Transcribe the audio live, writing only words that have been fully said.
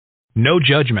No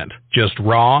judgment, just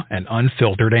raw and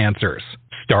unfiltered answers.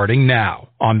 Starting now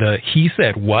on the He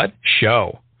Said What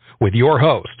show with your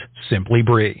host, Simply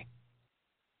Bree.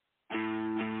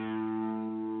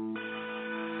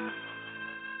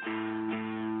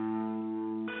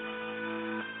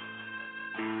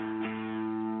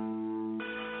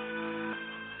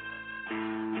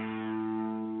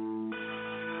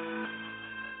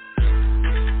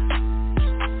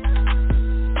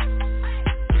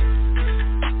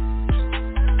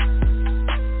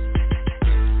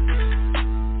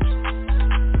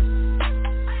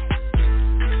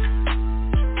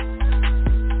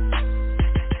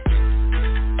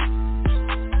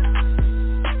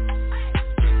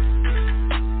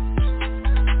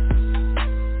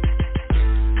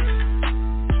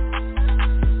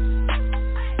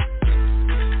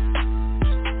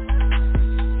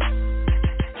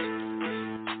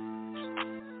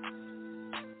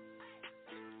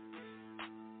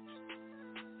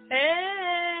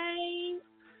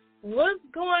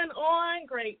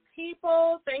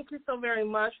 Very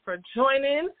much for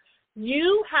joining.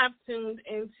 You have tuned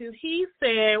into He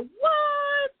Said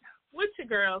What with your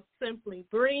girl, Simply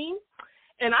Bree,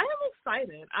 and I am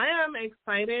excited. I am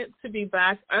excited to be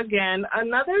back again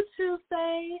another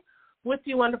Tuesday with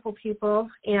you wonderful people,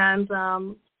 and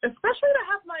especially to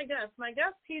have my guest. My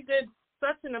guest, he did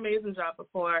such an amazing job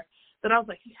before that I was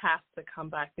like, he has to come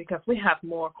back because we have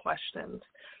more questions.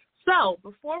 So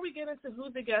before we get into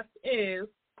who the guest is,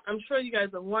 I'm sure you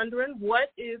guys are wondering,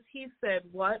 what is He Said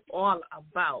What all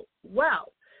about?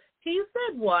 Well, He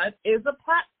Said What is a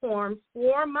platform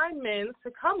for my men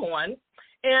to come on,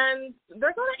 and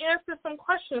they're going to answer some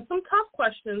questions, some tough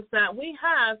questions that we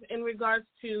have in regards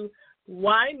to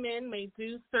why men may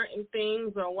do certain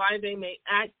things or why they may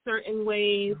act certain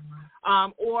ways,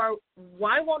 or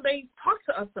why won't they talk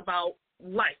to us about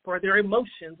life or their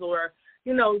emotions or,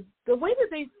 you know, the way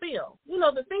that they feel, you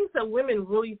know, the things that women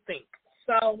really think.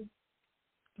 So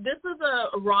this is a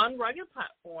raw and rugged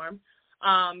platform.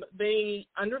 They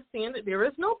understand that there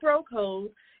is no bro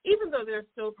code, even though there's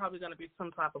still probably going to be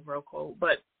some type of bro code.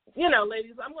 But, you know,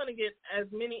 ladies, I'm going to get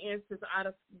as many answers out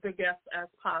of the guests as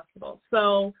possible.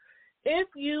 So if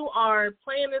you are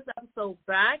playing this episode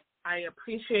back, I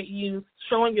appreciate you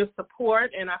showing your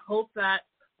support, and I hope that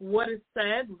what is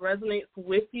said resonates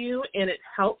with you and it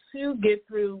helps you get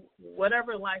through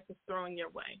whatever life is throwing your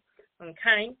way,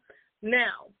 okay?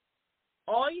 Now,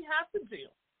 all you have to do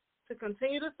to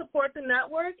continue to support the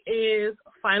network is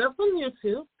find us on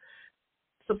YouTube,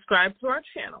 subscribe to our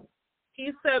channel,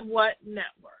 He Said What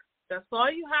Network. That's all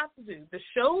you have to do. The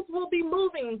shows will be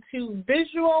moving to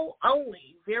visual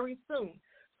only very soon,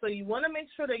 so you want to make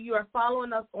sure that you are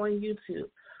following us on YouTube.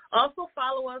 Also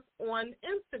follow us on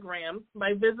Instagram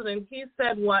by visiting He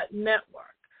Said What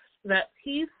Network. That's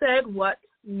He Said What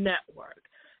Network.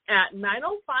 At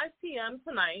 9:05 p.m.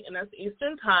 tonight, and that's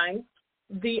Eastern Time,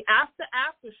 the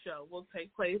After show will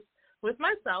take place with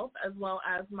myself as well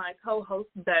as my co-host,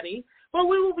 Betty, where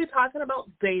we will be talking about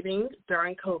dating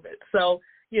during COVID. So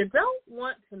you don't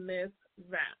want to miss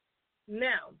that.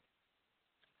 Now,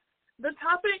 the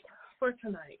topic for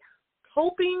tonight,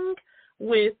 coping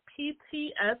with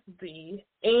PTSD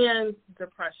and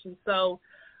depression. So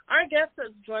our guest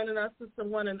that's joining us is the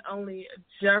one and only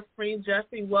Jeffrey.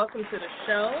 Jeffrey, welcome to the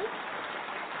show.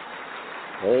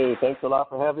 Hey, thanks a lot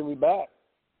for having me back.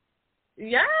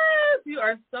 Yes, you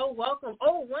are so welcome.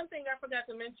 Oh, one thing I forgot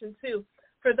to mention, too.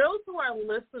 For those who are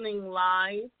listening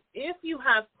live, if you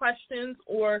have questions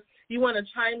or you want to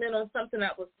chime in on something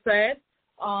that was said,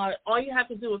 all you have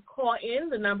to do is call in.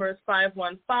 The number is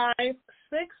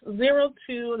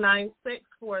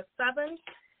 515-602-9647.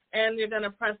 And you're going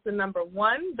to press the number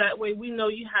 1. That way we know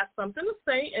you have something to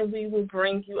say, and we will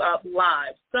bring you up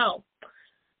live. So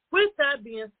with that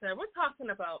being said, we're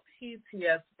talking about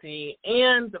PTSD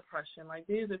and depression. Like,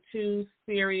 these are two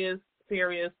serious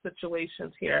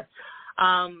situations here.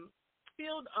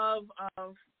 Field of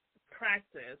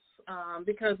practice,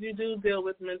 because you do deal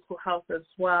with mental health as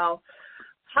well.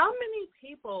 How many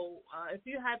people, if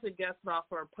you had to guess it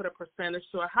off or put a percentage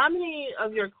to it, how many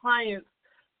of your clients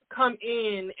come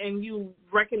in and you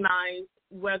recognize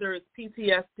whether it's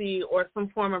PTSD or some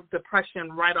form of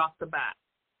depression right off the bat?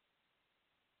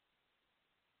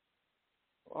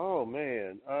 Oh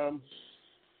man,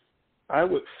 I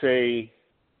would say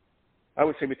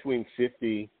between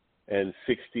 50 and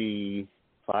 65%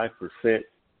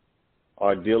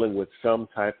 are dealing with some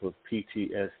type of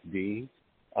PTSD.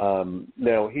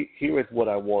 Now, here is what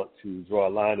I want to draw a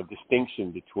line of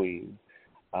distinction between.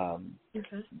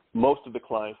 Most of the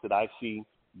clients that I see,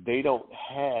 they don't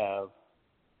have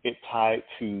it tied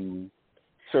to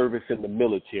service in the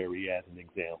military, as an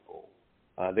example.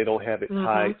 They don't have it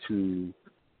tied to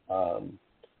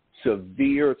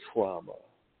severe trauma.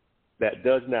 That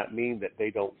does not mean that they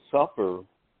don't suffer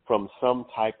from some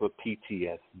type of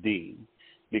PTSD,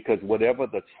 because whatever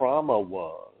the trauma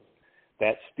was,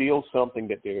 that's still something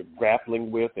that they're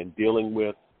grappling with and dealing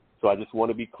with. So I just want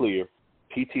to be clear.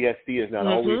 PTSD is not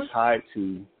always tied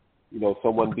to,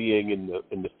 someone being in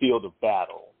the field of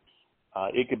battle.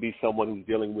 It could be someone who's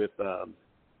dealing with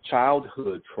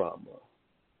childhood trauma,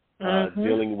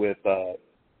 dealing with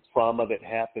trauma that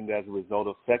happened as a result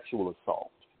of sexual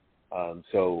assault.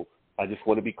 So I just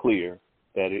want to be clear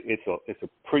that it's a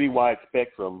pretty wide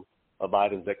spectrum of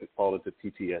items that could fall into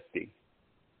PTSD.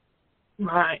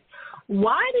 Right.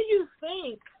 Why do you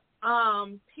think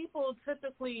people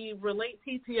typically relate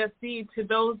PTSD to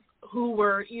those who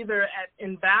were either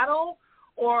in battle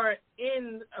or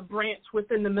in a branch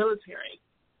within the military?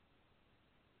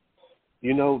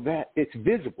 That it's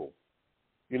visible.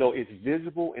 It's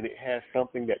visible, and it has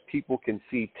something that people can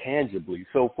see tangibly.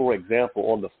 So, for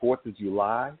example, on the 4th of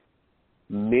July,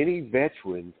 many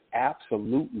veterans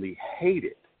absolutely hate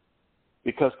it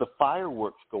because the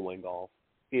fireworks going off,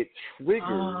 it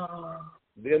triggers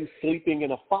them sleeping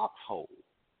in a foxhole.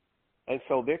 And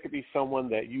so there could be someone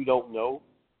that you don't know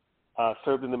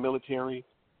served in the military,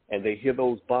 and they hear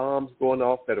those bombs going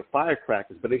off that are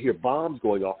firecrackers, but they hear bombs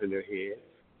going off in their head,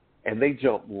 and they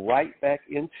jump right back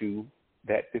into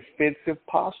that defensive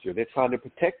posture. They're trying to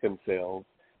protect themselves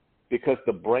because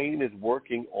the brain is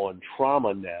working on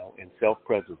trauma now and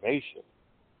self-preservation.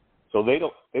 So they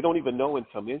don't even know in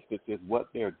some instances what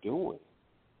they're doing.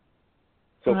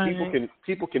 So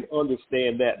people can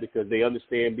understand that because they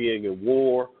understand being in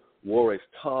war. War is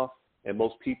tough, and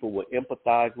most people will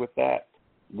empathize with that.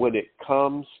 When it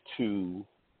comes to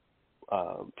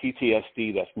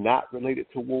PTSD that's not related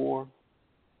to war,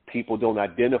 people don't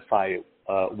identify it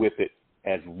with it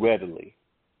as readily.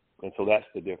 And so that's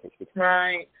the difference.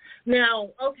 Right. Now,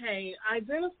 okay,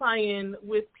 identifying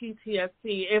with PTSD,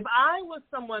 if I was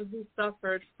someone who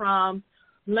suffered from,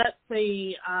 let's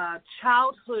say,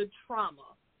 childhood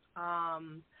trauma,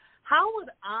 how would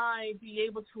I be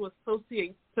able to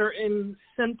associate certain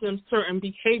symptoms, certain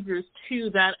behaviors to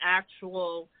that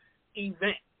actual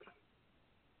event?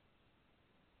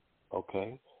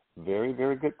 Okay. Very,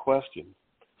 very good question.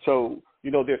 So,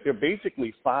 there are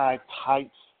basically 5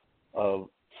 types of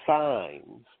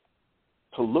signs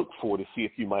to look for to see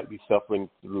if you might be suffering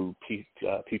through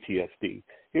PTSD.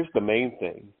 Here's the main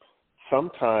thing.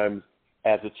 Sometimes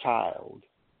as a child,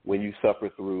 when you suffer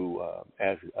through,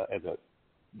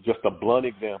 just a blunt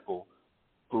example,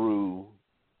 through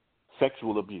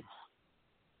sexual abuse,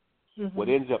 what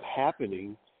ends up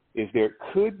happening is there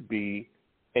could be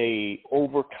a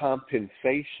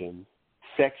overcompensation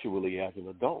sexually as an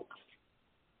adult.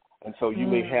 And so you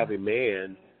may have a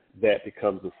man that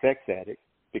becomes a sex addict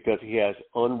because he has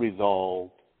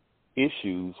unresolved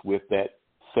issues with that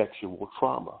sexual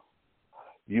trauma.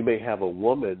 You may have a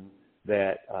woman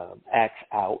that acts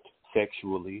out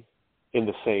sexually in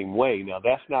the same way. Now,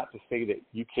 that's not to say that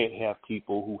you can't have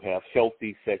people who have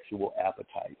healthy sexual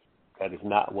appetite. That is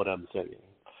not what I'm saying.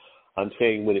 I'm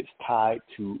saying when it's tied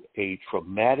to a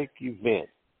traumatic event,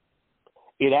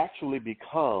 it actually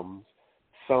becomes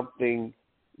something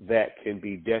that can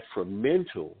be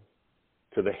detrimental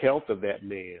to the health of that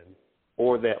man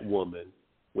or that woman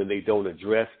when they don't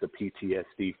address the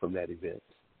PTSD from that event.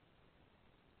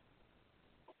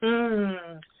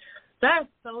 That's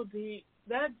so deep.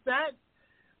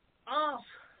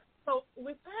 So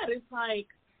with that, it's like,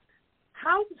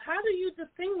 how do you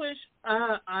distinguish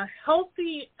a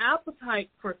healthy appetite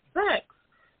for sex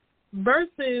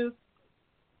versus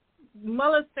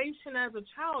molestation as a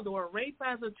child or rape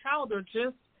as a child or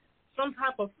just some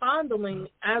type of fondling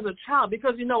as a child?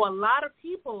 Because, a lot of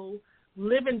people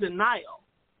live in denial.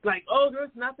 Like, there's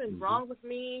nothing wrong with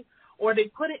me, or they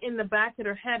put it in the back of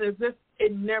their head as if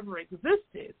it never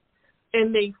existed.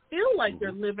 And they feel like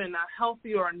they're living a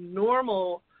healthy or a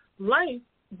normal life,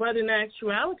 but in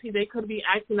actuality, they could be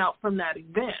acting out from that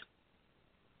event.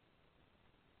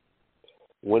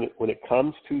 When it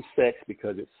comes to sex,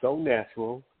 because it's so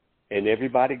natural, and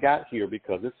everybody got here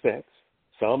because of sex,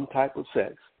 some type of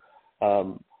sex,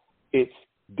 it's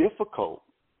difficult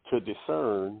to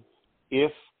discern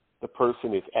if the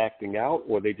person is acting out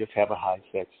or they just have a high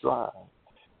sex drive.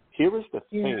 Here is the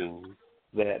thing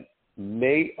that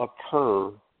may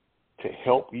occur to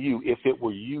help you if it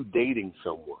were you dating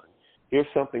someone. Here's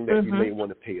something that you may want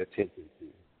to pay attention to.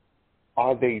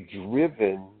 Are they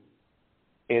driven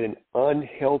in an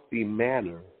unhealthy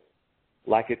manner,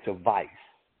 like it's a vice,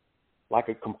 like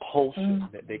a compulsion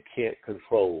that they can't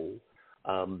control?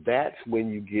 that's when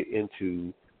you get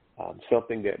into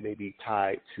something that may be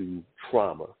tied to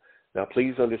trauma. Now,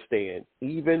 please understand,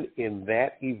 even in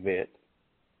that event,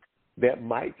 that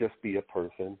might just be a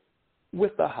person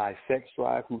with a high sex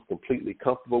drive who's completely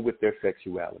comfortable with their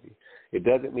sexuality. It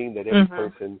doesn't mean that every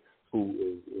person who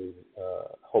is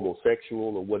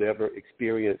homosexual or whatever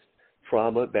experienced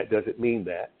trauma. That doesn't mean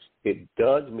that. It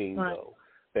does mean, though,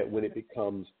 that when it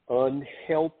becomes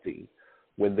unhealthy,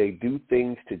 when they do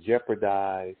things to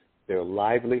jeopardize their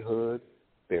livelihood,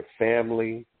 their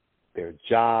family, their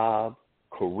job,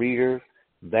 careers,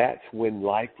 that's when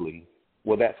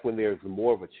that's when there's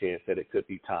more of a chance that it could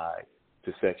be tied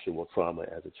to sexual trauma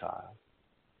as a child.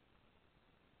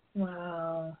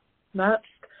 Wow. That's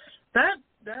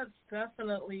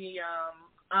definitely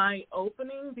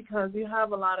eye-opening, because you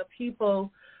have a lot of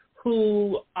people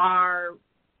who are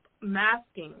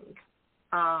masking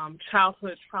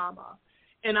childhood trauma.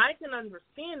 And I can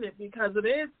understand it, because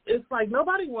it's like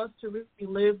nobody wants to really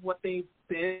live what they've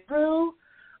been through,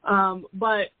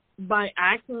 but by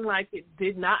acting like it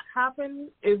did not happen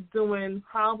is doing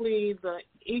probably the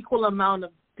equal amount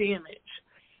of damage,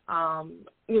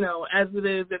 as it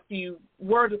is if you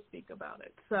were to speak about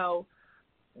it. So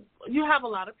you have a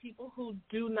lot of people who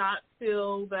do not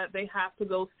feel that they have to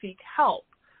go seek help.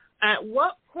 At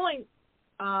what point,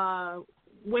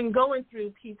 when going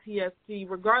through PTSD,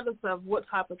 regardless of what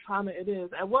type of trauma it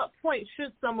is, at what point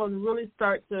should someone really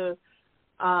start to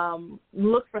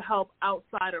look for help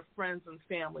outside of friends and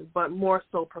family, but more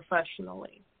so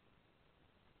professionally?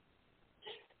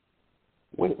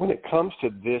 When it comes to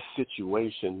this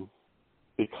situation,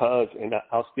 and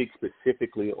I'll speak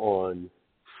specifically on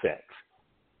sex,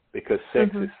 because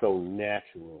sex is so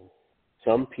natural.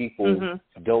 Some people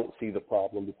don't see the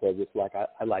problem because it's like,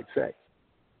 I like sex.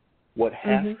 What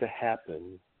has to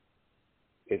happen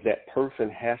is that person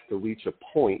has to reach a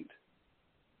point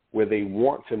where they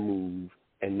want to move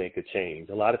and make a change.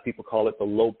 A lot of people call it the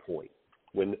low point,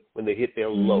 when they hit their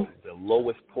low, the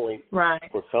lowest point. Right.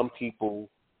 For some people,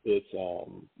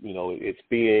 it's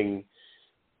being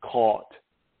caught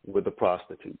with a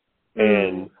prostitute,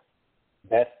 and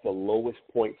that's the lowest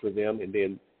point for them. And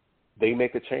then they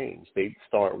make a change. They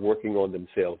start working on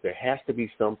themselves. There has to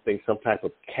be some type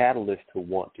of catalyst to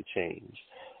want to change.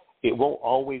 It won't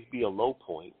always be a low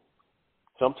point.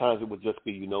 Sometimes it would just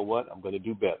be, you know what, I'm going to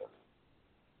do better.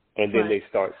 And then they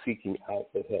start seeking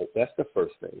out the help. That's the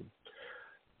first thing.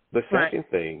 The second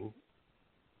thing,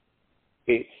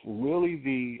 it's really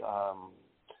the,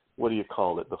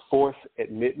 the forced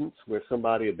admittance, where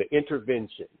the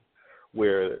intervention,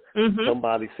 where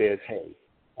somebody says, hey,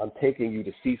 I'm taking you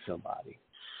to see somebody.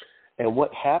 And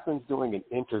what happens during an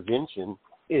intervention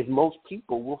is most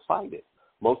people will fight it.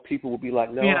 Most people will be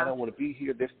like, no, I don't want to be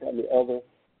here, this, that, and the other.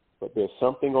 But there's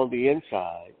something on the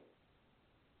inside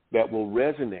that will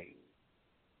resonate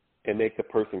and make the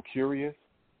person curious.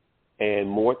 And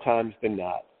more times than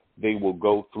not, they will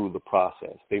go through the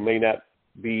process. They may not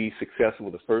be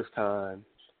successful the first time.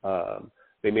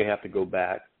 They may have to go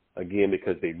back again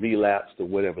because they relapsed or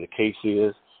whatever the case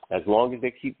is. As long as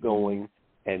they keep going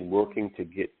and working to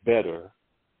get better,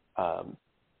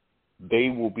 they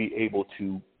will be able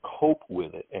to cope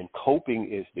with it. And coping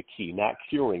is the key, not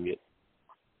curing it,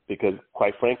 because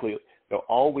quite frankly, there'll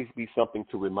always be something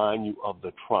to remind you of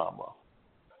the trauma.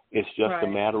 It's just a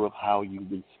matter of how you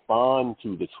respond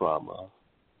to the trauma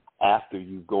after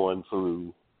you've gone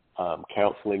through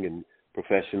counseling and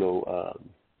professional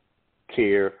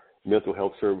care, mental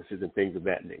health services, and things of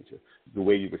that nature. The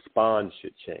way you respond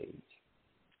should change.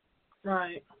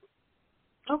 Right.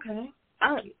 Okay.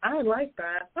 I like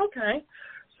that. Okay.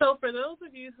 So for those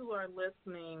of you who are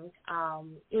listening,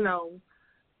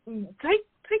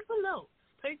 take some notes.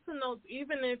 Take some notes,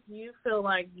 even if you feel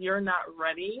like you're not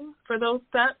ready for those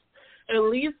steps. At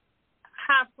least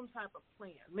have some type of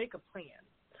plan. Make a plan.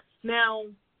 Now,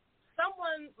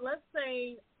 let's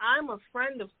say I'm a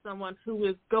friend of someone who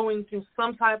is going through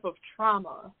some type of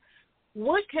trauma.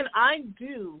 What can I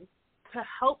do to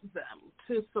help them,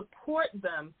 to support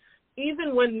them,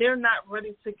 even when they're not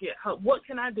ready to get help? What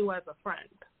can I do as a friend?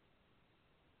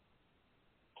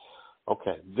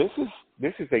 Okay, this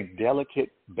is a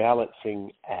delicate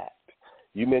balancing act.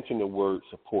 You mentioned the word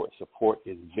support. Support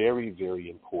is very, very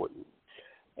important.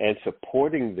 And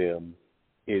supporting them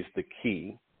is the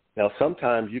key. Now,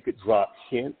 sometimes you could drop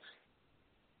hints.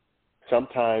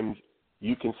 Sometimes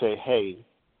you can say, hey,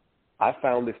 I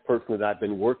found this person that I've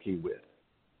been working with.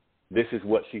 This is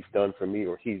what she's done for me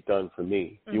or he's done for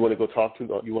me. You want to go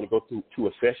to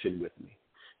a session with me?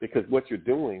 Because what you're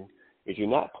doing is you're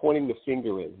not pointing the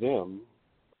finger at them.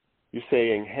 You're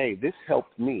saying, hey, this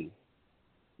helped me.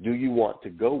 Do you want to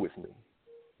go with me?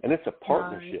 And it's a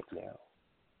partnership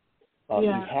now.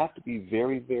 You have to be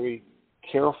very, very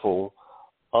careful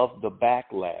of the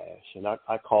backlash. And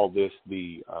I call this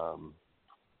the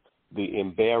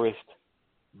embarrassed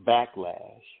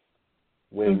backlash,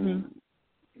 when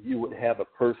you would have a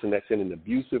person that's in an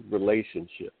abusive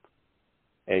relationship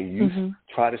and you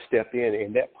try to step in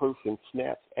and that person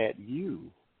snaps at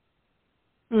you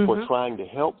for trying to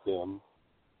help them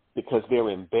because they're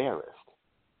embarrassed.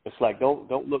 It's like,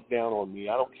 don't look down on me.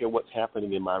 I don't care what's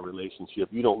happening in my relationship.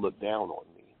 You don't look down on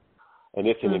me. And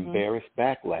it's an embarrassed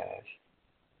backlash.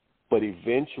 But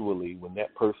eventually, when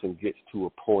that person gets to a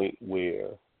point where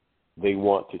they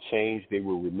want to change, they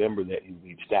will remember that you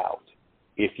reached out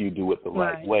if you do it the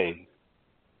right way,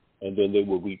 and then they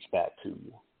will reach back to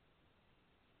you.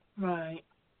 Right.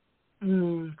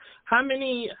 How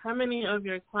many of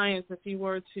your clients, if you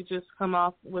were to just come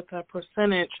off with a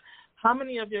percentage, how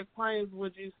many of your clients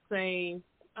would you say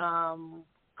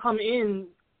come in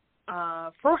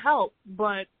for help,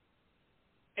 but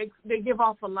they give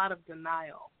off a lot of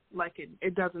denial, like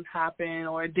it doesn't happen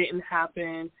or it didn't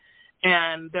happen,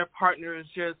 and their partner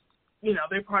just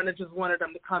wanted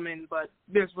them to come in, but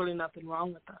there's really nothing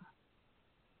wrong with them?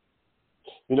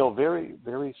 Very,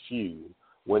 very few.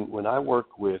 When I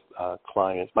work with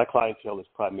clients, my clientele is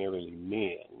primarily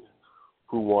men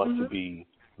who want to be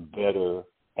better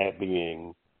at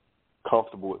being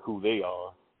comfortable with who they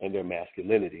are and their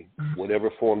masculinity,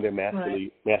 whatever form their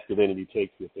masculinity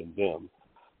takes within them.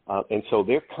 And so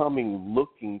they're coming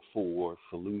looking for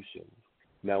solutions.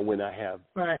 Now, when I have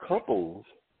couples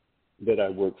that I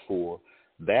work for,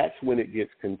 that's when it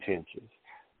gets contentious,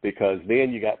 because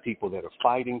then you got people that are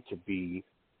fighting to be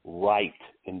right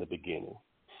in the beginning.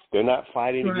 They're not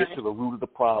fighting to get to the root of the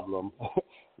problem.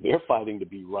 They're fighting to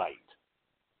be right.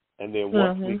 And then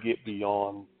once we get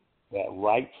beyond that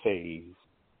right phase,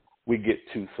 we get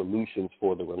to solutions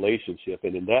for the relationship.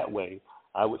 And in that way,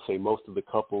 I would say most of the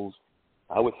couples,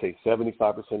 I would say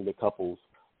 75% of the couples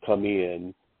come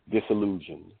in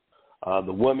disillusioned.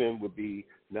 The woman would be,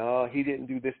 no, he didn't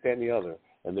do this, that, and the other.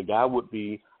 And the guy would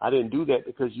be, I didn't do that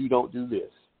because you don't do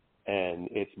this. And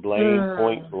it's blame,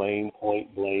 point, blame,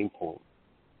 point, blame, point.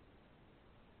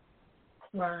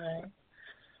 Right.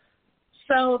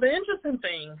 So the interesting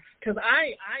thing, because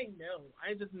I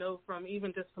just know from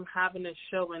having this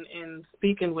show and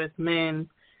speaking with men,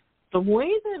 the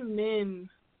way that men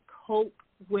cope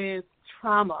with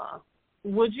trauma,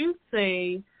 would you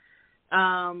say,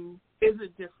 is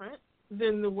it different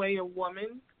than the way a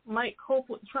woman might cope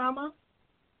with trauma?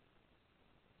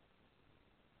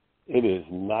 It is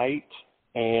night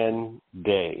and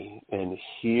day. And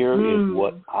here is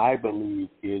what I believe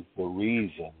is the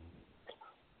reason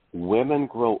women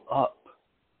grow up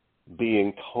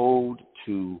being told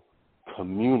to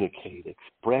communicate,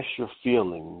 express your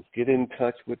feelings, get in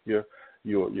touch with your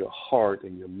heart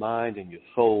and your mind and your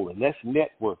soul, and let's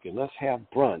network and let's have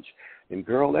brunch. And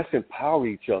girl, let's empower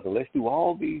each other. Let's do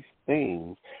all these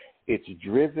things. It's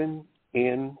driven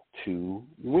into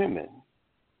women.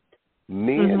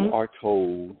 Men are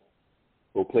told,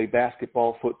 go play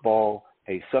basketball, football,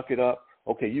 hey, suck it up.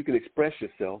 Okay, you can express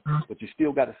yourself, but you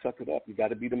still got to suck it up. You got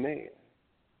to be the man.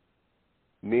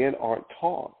 Men aren't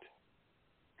taught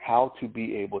how to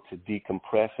be able to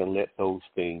decompress and let those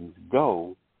things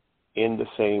go in the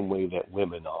same way that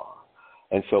women are.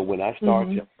 And so when I start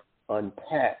to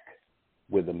unpack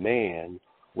with a man,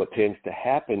 what tends to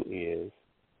happen is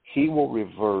he will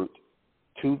revert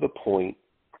to the point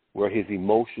where his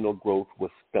emotional growth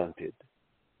was stunted.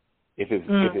 If it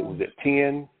was at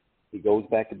 10, he goes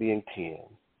back to being 10.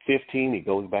 15, he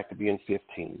goes back to being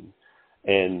 15.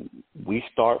 And we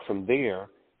start from there,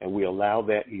 and we allow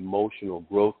that emotional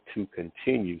growth to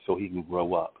continue so he can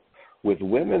grow up. With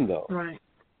women, though,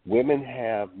 women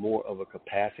have more of a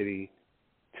capacity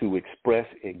to express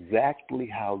exactly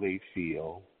how they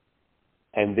feel,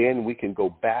 and then we can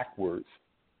go backwards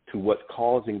to what's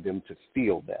causing them to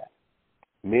feel that.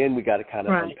 Men, we got to kind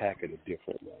of unpack it a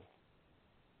different way.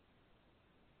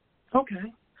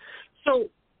 Okay. So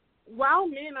while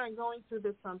men are going through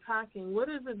this unpacking, what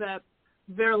is it that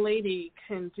their lady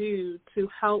can do to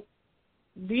help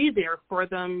be there for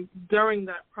them during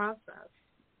that process?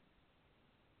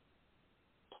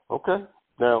 Okay.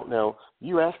 Now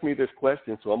you asked me this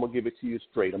question, so I'm going to give it to you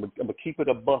straight. I'm going to keep it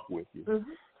a buck with you.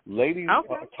 Ladies are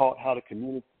taught how to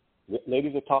communicate.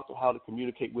 Ladies are taught how to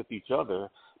communicate with each other,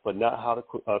 but not how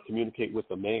to communicate with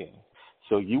a man.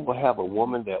 So you will have a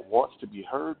woman that wants to be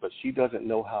heard, but she doesn't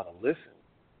know how to listen.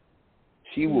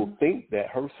 She will think that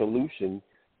her solution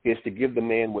is to give the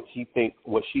man what she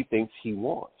thinks he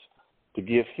wants, to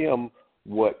give him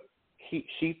what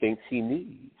she thinks he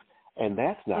needs, and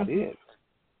that's not it.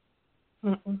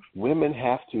 Women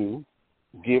have to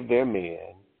give their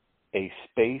man a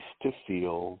space to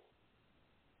feel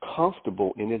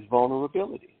comfortable in his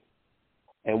vulnerability.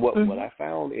 And what I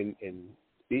found in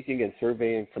speaking and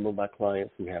surveying some of my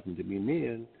clients who happen to be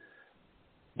men,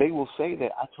 they will say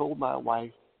that I told my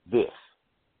wife this,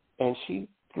 and she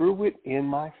threw it in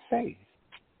my face.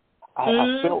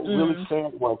 I felt really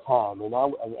sad one time, and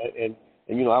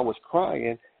I was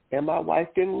crying, and my wife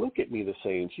didn't look at me the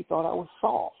same. She thought I was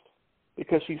soft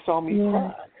because she saw me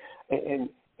cry.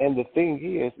 And the thing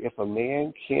is, if a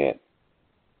man can't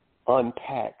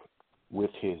unpack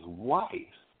with his wife,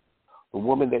 the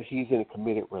woman that he's in a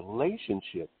committed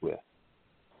relationship with,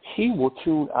 he will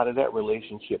tune out of that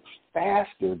relationship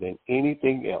faster than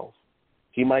anything else.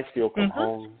 He might still come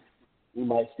home. He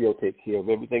might still take care of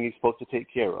everything he's supposed to take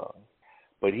care of.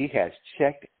 But he has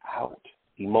checked out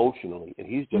emotionally, and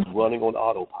he's just running on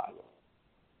autopilot.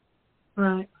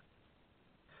 Right.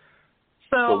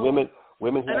 So women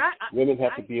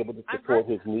have to be able to support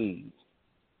his needs.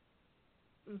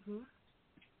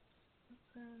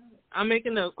 I'm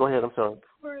making notes. Go ahead. I'm sorry.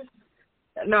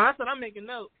 No, I said I'm making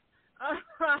notes. I've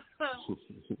heard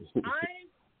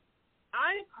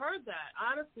that.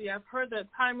 Honestly, I've heard that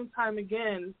time and time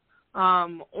again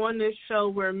on this show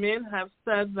where men have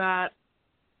said that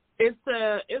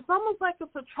it's almost like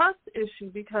it's a trust issue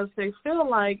because they feel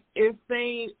like if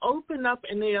they open up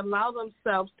and they allow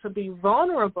themselves to be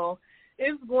vulnerable,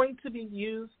 it's going to be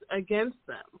used against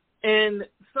them. And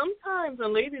sometimes,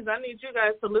 and ladies, I need you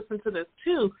guys to listen to this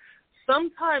too,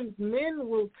 sometimes men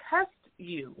will test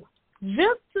you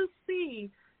just to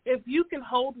see if you can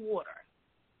hold water.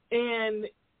 And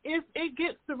if it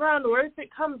gets around or if it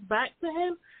comes back to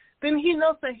him, then he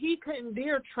knows that he couldn't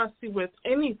dare trust you with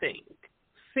anything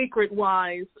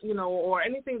secret-wise, or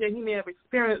anything that he may have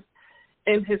experienced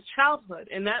in his childhood.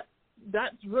 And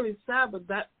that's really sad, but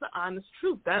that's the honest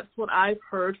truth. That's what I've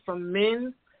heard from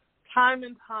men time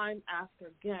and time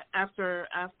after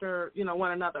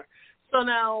one another. So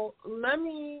now let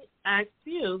me ask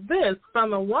you this,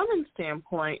 from a woman's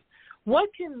standpoint, what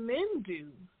can men do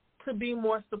to be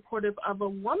more supportive of a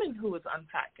woman who is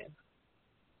unpacking?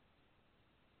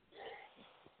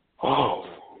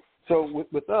 So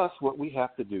with us, what we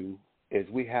have to do is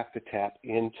we have to tap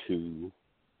into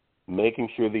making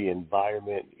sure the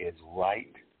environment is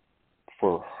right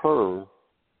for her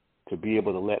to be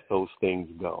able to let those things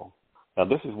go. Now,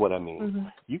 this is what I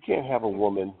mean. You can't have a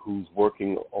woman who's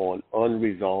working on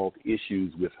unresolved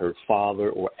issues with her father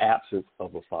or absence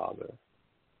of a father,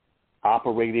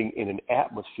 operating in an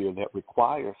atmosphere that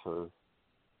requires her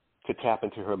to tap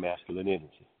into her masculine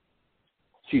energy.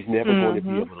 She's never going to be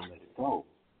able to let it go.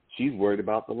 She's worried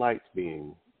about the lights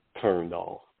being turned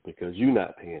off because you're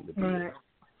not paying the bill. Right.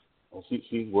 And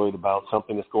she's worried about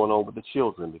something that's going on with the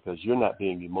children because you're not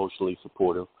being emotionally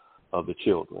supportive of the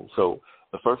children. So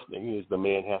the first thing is the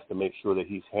man has to make sure that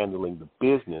he's handling the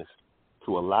business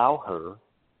to allow her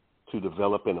to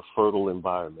develop in a fertile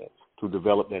environment, to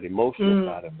develop that emotional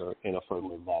side of her in a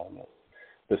fertile environment.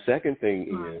 The second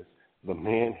thing is the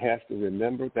man has to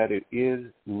remember that it is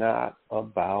not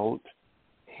about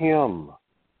him.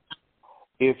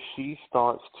 If she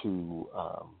starts to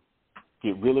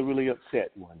get really, really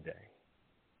upset one day,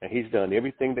 and he's done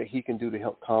everything that he can do to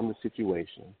help calm the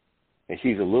situation, and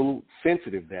she's a little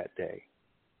sensitive that day,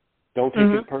 don't take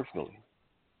it personally.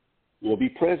 Be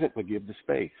present, but give the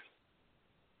space.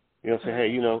 Say,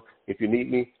 hey, if you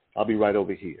need me, I'll be right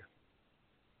over here.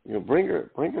 Bring her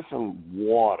some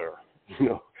water.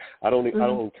 I don't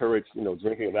encourage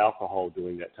drinking of alcohol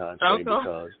during that time frame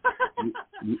because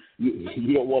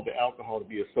you don't want the alcohol to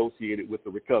be associated with the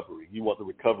recovery. You want the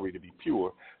recovery to be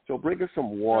pure. So bring her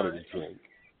some water to drink,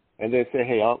 and then say,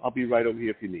 hey, I'll be right over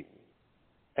here if you need me,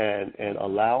 and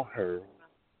allow her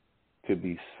to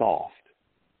be soft.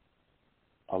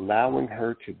 Allowing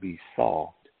her to be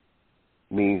soft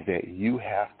means that you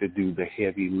have to do the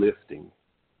heavy lifting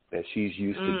that she's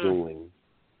used to doing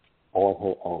on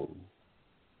her own.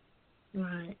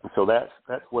 Right. So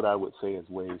that's what I would say is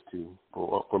ways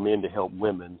for men to help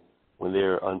women when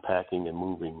they're unpacking and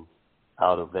moving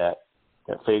out of that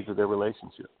phase of their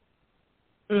relationship.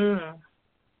 Listen,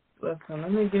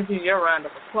 let me give you your round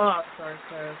of applause, sir,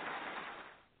 because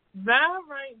that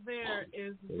right there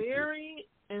is very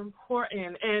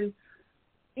important. And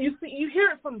you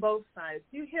hear it from both sides.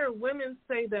 You hear women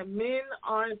say that men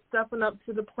aren't stepping up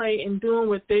to the plate and doing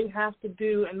what they have to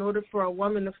do in order for a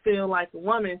woman to feel like a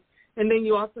woman. And then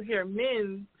you also hear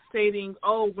men stating,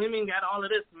 women got all of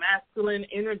this masculine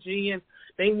energy and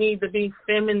they need to be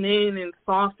feminine and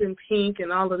soft and pink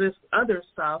and all of this other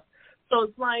stuff. So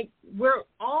it's like we're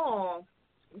all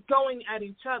going at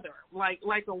each other like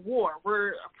a war.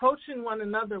 We're approaching one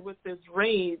another with this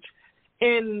rage,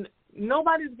 and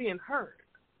nobody's being heard.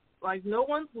 Like, no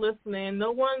one's listening.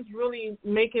 No one's really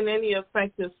making any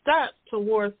effective steps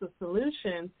towards the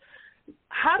solution.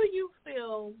 How do you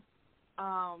feel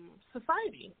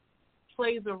society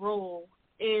plays a role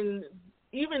in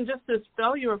even just this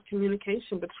failure of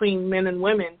communication between men and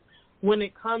women when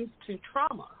it comes to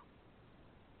trauma?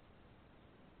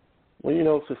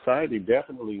 Well, society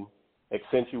definitely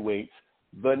accentuates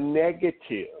the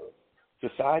negative.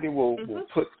 Society will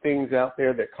put things out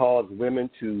there that cause women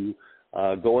to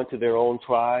go into their own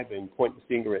tribe and point the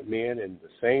finger at men, and the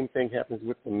same thing happens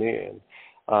with the men.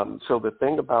 So the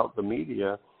thing about the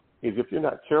media is, if you're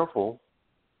not careful,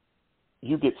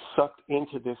 you get sucked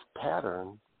into this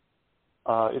pattern.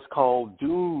 It's called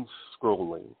doom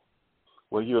scrolling,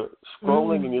 where you're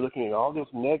scrolling and you're looking at all this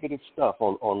negative stuff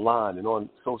online and on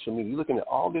social media. You're looking at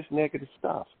all this negative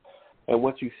stuff. And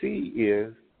what you see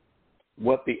is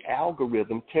what the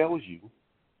algorithm tells you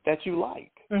that you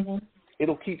like.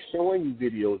 It'll keep showing you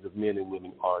videos of men and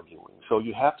women arguing. So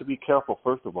you have to be careful,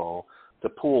 first of all, to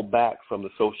pull back from the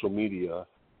social media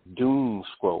doom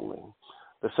scrolling.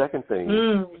 The second thing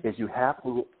is you have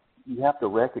to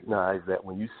recognize that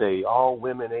when you say all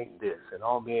women ain't this and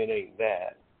all men ain't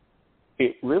that,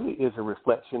 it really is a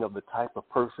reflection of the type of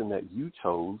person that you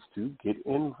chose to get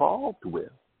involved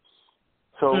with.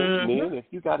 So, men, if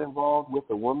you got involved with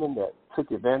a woman that took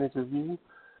advantage of you,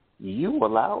 you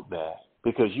allowed that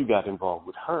because you got involved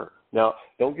with her. Now,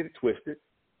 don't get it twisted.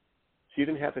 She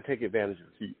didn't have to take advantage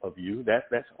of you.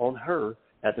 That's on her.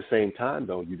 At the same time,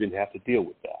 though, you didn't have to deal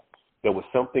with that. There was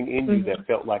something in you that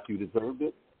felt like you deserved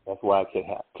it. That's why it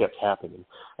kept happening.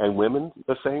 And women,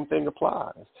 the same thing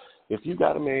applies. If you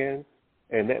got a man,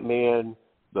 and that man,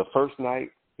 the first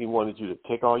night, he wanted you to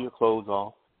take all your clothes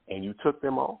off, and you took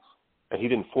them off, and he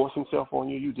didn't force himself on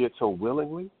you, you did so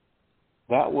willingly,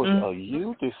 that was a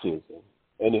you decision.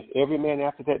 And if every man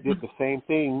after that did the same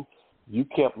thing, you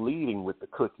kept leading with the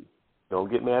cookie.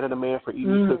 Don't get mad at a man for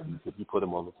eating cookies if you put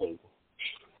them on the table.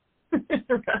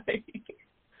 Right.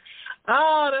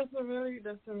 Oh, that's a really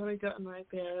good one right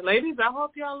there. Ladies, I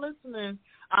hope y'all listening.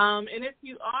 And if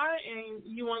you are and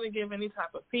you want to give any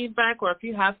type of feedback, or if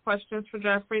you have questions for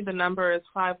Jeffrey, the number is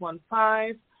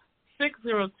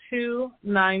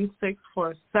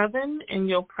 515-602-9647, and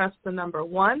you'll press the number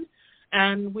 1,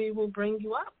 and we will bring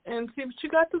you up and see what you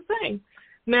got to say.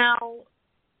 Now,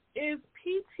 is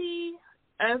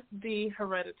PTSD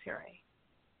hereditary?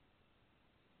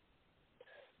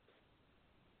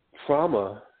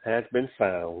 Trauma has been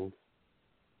found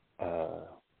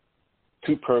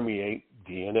to permeate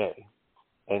DNA.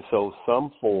 And so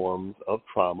some forms of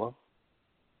trauma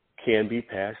can be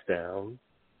passed down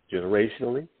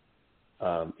generationally.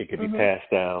 It can be passed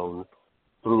down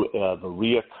through the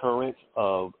reoccurrence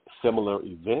of similar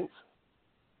events.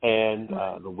 And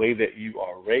the way that you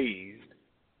are raised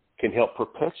can help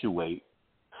perpetuate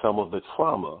some of the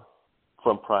trauma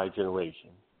from prior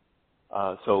generations.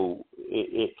 So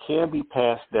it can be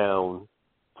passed down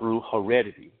through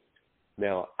heredity.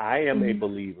 Now, I am a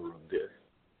believer of this.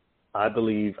 I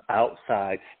believe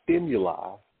outside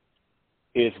stimuli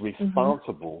is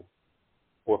responsible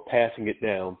for passing it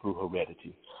down through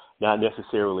heredity. Not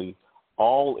necessarily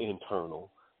all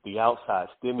internal. The outside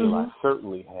stimuli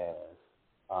certainly has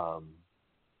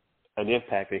an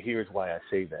impact, and here's why I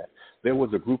say that. There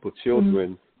was a group of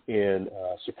children in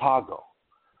Chicago,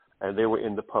 and they were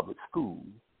in the public school,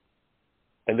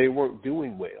 and they weren't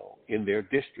doing well in their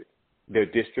district. Their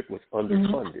district was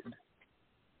underfunded.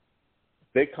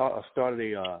 They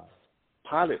started a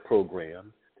pilot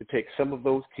program to take some of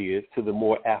those kids to the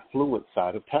more affluent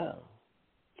side of town.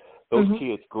 Those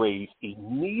kids' grades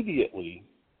immediately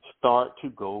start to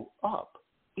go up,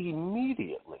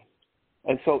 immediately.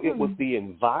 And so it was the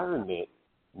environment,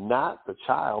 not the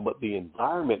child, but the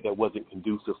environment that wasn't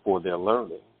conducive for their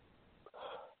learning.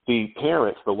 The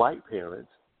parents, the white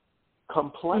parents,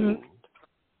 complained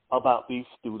about these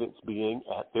students being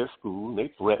at their school. They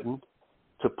threatened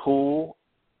to pull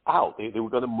out. They were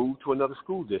going to move to another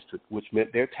school district, which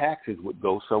meant their taxes would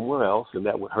go somewhere else, and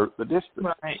that would hurt the district.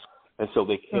 Right. And so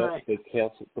they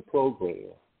canceled the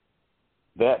program.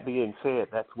 That being said,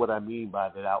 that's what I mean by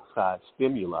that outside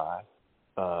stimuli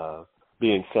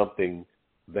being something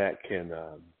that can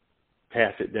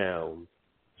pass it down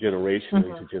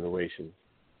generationally to generation.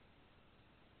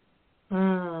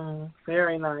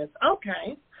 Very nice.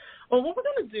 Okay. Well, what we're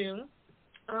going to do,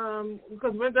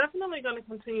 because we're definitely going to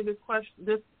continue this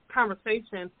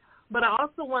conversation, but I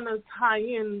also want to tie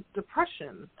in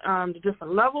depression, the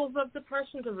different levels of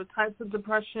depression, different types of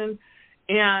depression,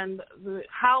 and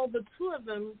how the two of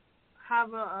them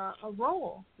have a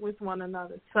role with one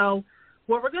another. So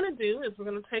what we're going to do is we're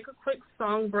going to take a quick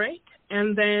song break,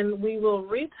 and then we will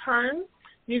return.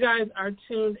 You guys are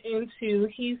tuned into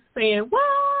He's Saying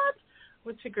What?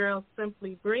 With your girl,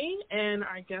 Simply Bree, and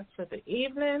our guest for the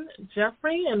evening,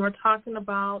 Jeffrey, and we're talking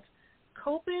about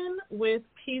coping with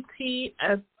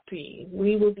PTSD.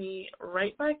 We will be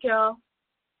right back, y'all.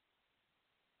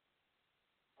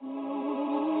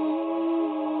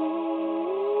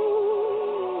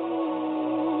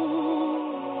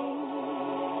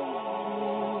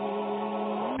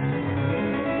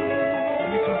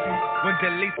 When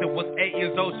Delisa was 8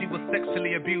 years old, she was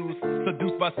sexually abused.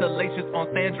 Seduced by salacious on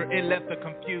Sandra, it left her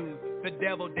confused. The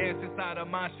devil danced inside her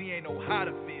mind, she ain't know how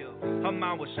to feel. Her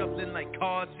mind was shuffling like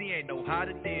cards, she ain't know how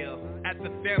to deal. At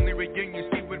the family reunion,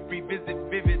 she would revisit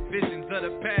vivid visions of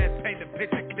the past. Paint the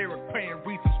picture clearer, praying,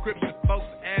 read some scriptures. Folks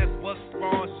ask what's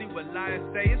wrong, she would lie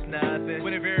and say it's nothing.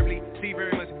 Would invariably see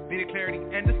very much needed clarity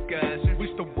and discussion.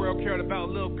 Wish the world cared about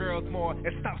little girls more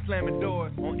and stop slamming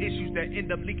doors on issues that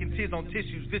end up leaking tears on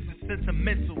tissues. This is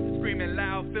sentimental, screaming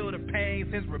loud, feel the pain,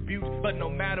 sends rebukes. But no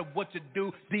matter what you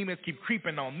do, demons keep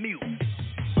creeping on mute.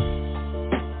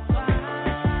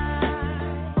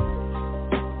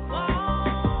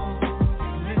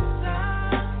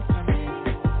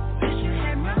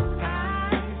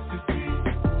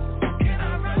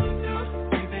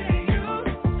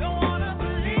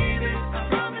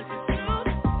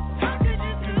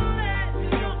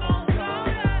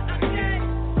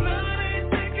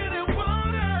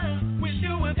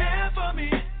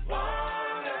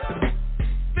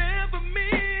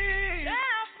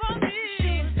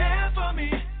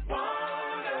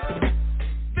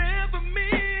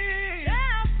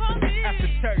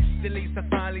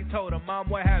 Told her mom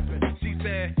what happened. She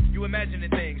said, you imagining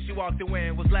things. She walked away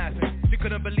and was laughing. She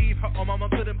couldn't believe her own mama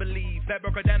couldn't believe. That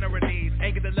broke her down on her knees.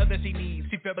 Ain't get the love that she needs.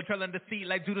 She felt betrayal and deceit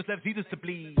like Judas left Jesus to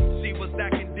bleed. She was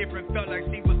acting different, felt like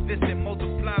she was distant.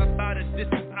 Multiplied by the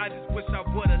distance. I just wish I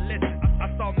would've listened.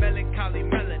 I saw melancholy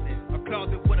melanin, a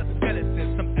closet with a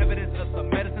skeleton, some evidence of some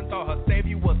medicine. Thought her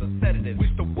savior was a sedative. Wish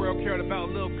the world cared about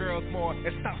little girls more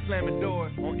and stop slamming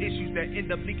doors on issues that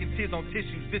end up leaking tears on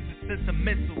tissues. This is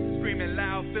sentimental, screaming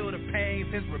loud, feel the pain,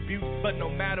 sends rebuke. But no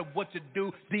matter what you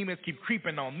do, demons keep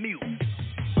creeping on mute.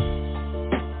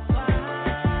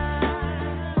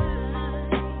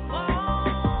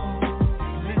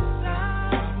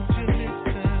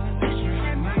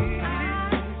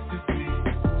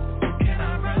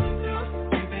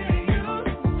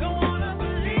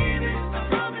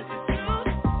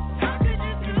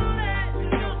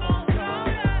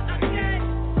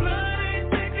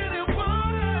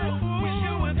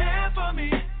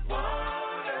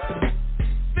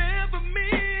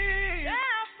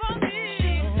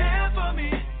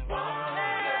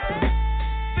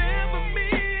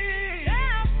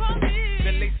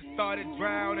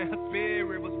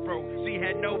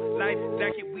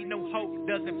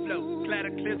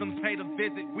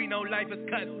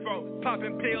 Cutthroat,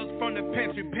 popping pills from the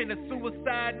pantry, pen a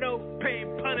suicide note, pain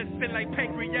punishment like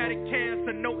pancreatic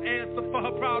cancer, no answer for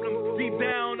her problems. Deep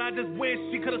down, I just wish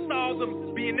she could have solved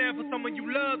them. Being there for someone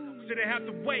you love, shouldn't have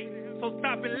to wait. So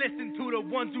stop and listen to the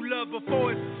ones you love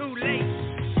before it's too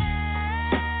late.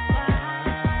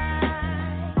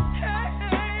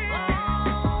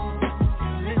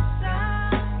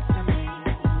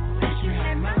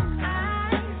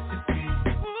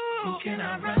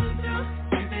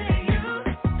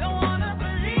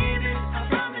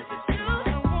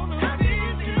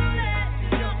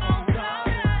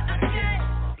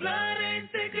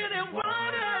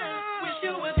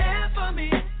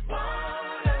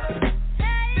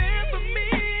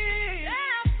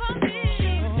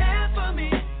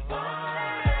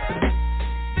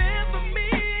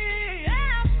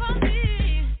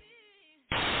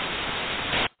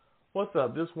 What's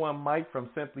up? This one Mike from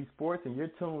Simply Sports, and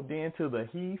you're tuned in to the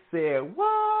He Said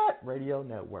What Radio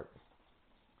Network.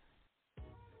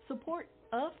 Support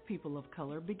of people of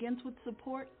color begins with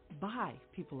support by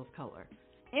people of color.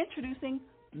 Introducing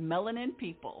Melanin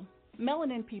People.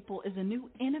 Melanin People is a new,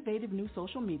 innovative new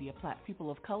social media platform for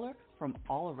people of color from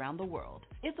all around the world.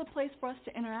 It's a place for us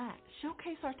to interact,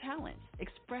 showcase our talents,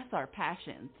 express our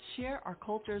passions, share our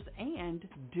cultures, and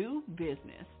do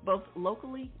business, both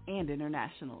locally and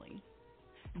internationally.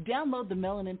 Download the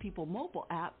Melanin People mobile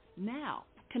app now,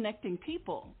 connecting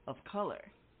people of color.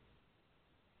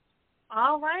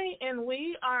 All right, and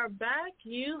we are back.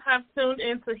 You have tuned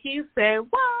into He Said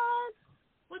What?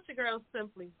 With your girl,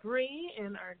 Simply Bree,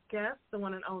 and our guest, the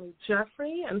one and only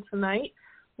Jeffrey. And tonight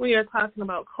we are talking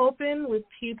about coping with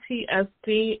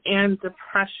PTSD and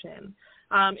depression.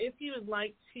 If you would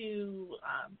like to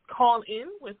call in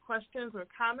with questions or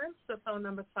comments, the phone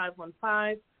number is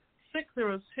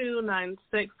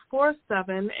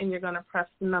 515-602-9647, and you're going to press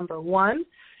the number 1,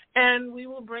 and we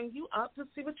will bring you up to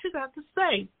see what you got to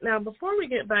say. Now, before we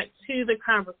get back to the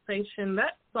conversation,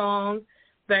 that song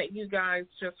that you guys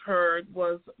just heard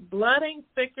was Blood Ain't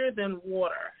Thicker Than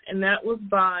Water, and that was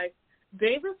by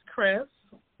Davis Chris,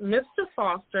 Mr.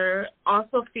 Foster,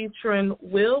 also featuring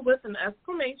Will with an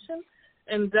exclamation,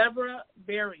 and Deborah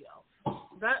Barrios.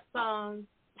 That song,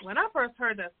 when I first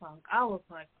heard that song, I was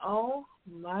like, oh,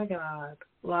 my God.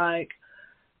 Like,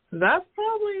 that's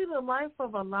probably the life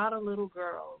of a lot of little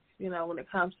girls, you know, when it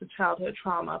comes to childhood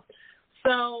trauma.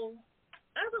 So,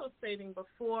 as I was stating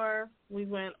before we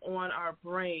went on our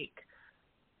break,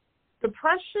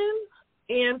 depression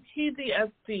and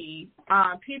PTSD,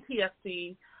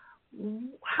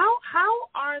 how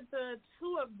are the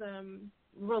two of them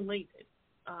related?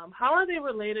 How are they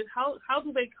related? How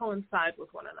do they coincide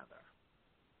with one another?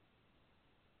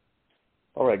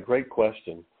 All right, great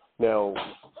question. Now,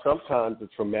 sometimes a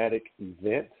traumatic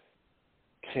event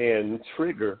can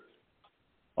trigger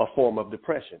a form of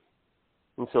depression.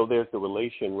 And so there's the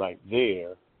relation right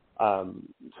there.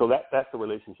 So that's the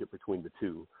relationship between the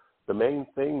two. The main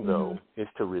thing, though, is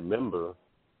to remember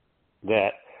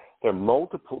that there are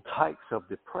multiple types of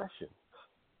depression.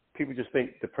 People just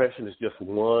think depression is just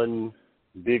one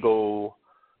big old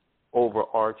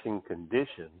overarching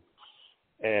condition,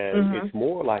 and it's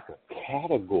more like a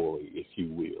category, if you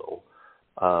will.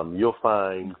 You'll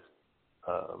find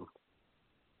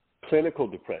clinical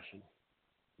depression,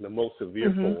 the most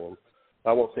severe form.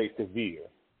 I won't say severe.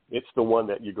 It's the one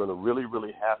that you're going to really,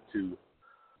 really have to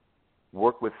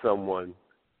work with someone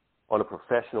on a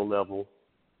professional level.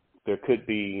 There could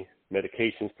be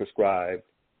medications prescribed,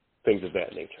 things of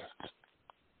that nature.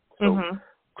 So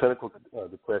clinical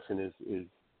depression is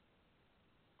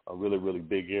a really, really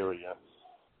big area.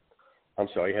 I'm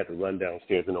sorry, I had to run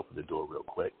downstairs and open the door real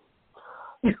quick.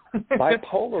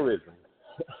 Bipolarism.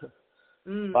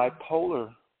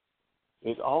 Bipolar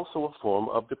is also a form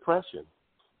of depression.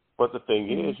 But the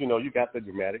thing is, you know, you got the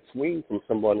dramatic swing from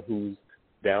someone who's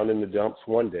down in the dumps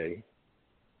one day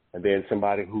and then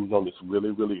somebody who's on this really,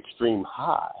 really extreme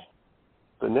high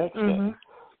the next day.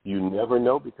 You never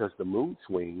know because the mood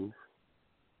swings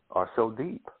are so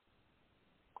deep.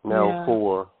 Now,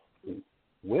 for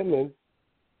women,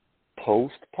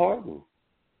 postpartum,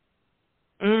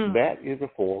 that is a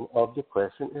form of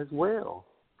depression as well.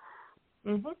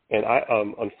 And I,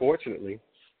 unfortunately,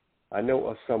 I know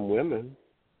of some women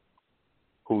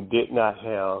who did not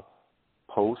have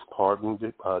postpartum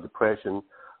depression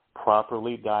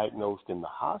properly diagnosed in the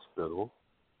hospital,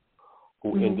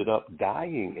 who ended up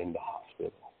dying in the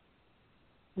hospital.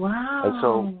 Wow. And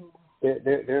so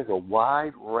there's a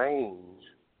wide range,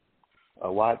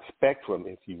 a wide spectrum,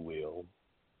 if you will,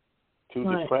 to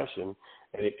depression,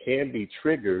 and it can be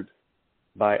triggered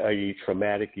by a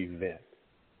traumatic event.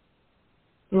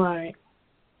 Right.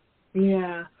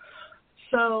 Yeah.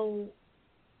 So,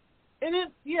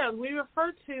 and we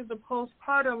refer to the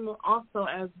postpartum also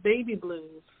as baby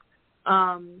blues.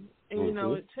 And you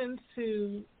know, it tends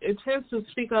to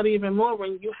speak out even more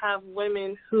when you have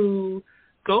women who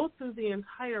go through the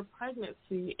entire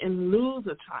pregnancy and lose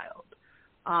a child.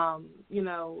 You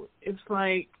know, it's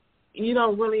like you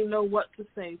don't really know what to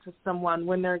say to someone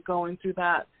when they're going through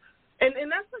that. And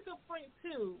that's a good point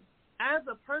too. As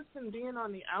a person being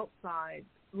on the outside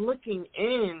looking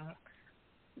in,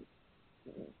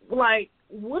 like,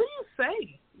 what do you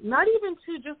say? Not even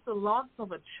to just the loss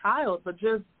of a child, but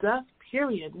just death,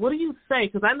 period. What do you say?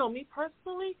 Because I know me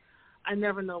personally, I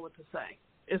never know what to say.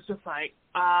 It's just like,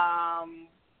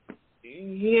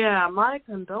 yeah, my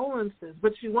condolences,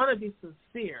 but you want to be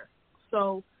sincere.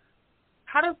 So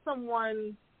how does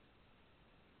someone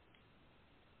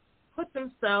put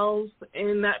themselves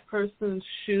in that person's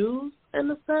shoes, in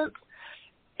a sense,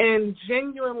 and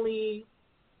genuinely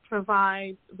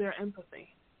provide their empathy?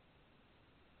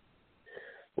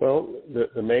 Well,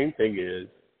 the main thing is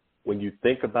when you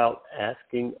think about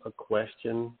asking a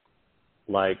question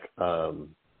like,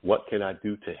 what can I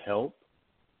do to help?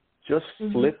 Just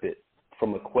flip it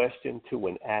from a question to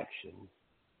an action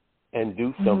and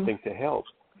do something to help.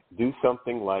 Do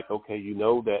something like, okay, you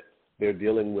know that they're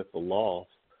dealing with the loss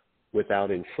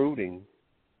without intruding.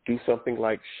 Do something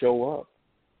like show up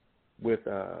with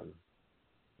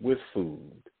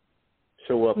food.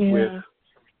 Show up with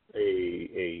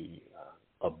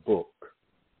a book.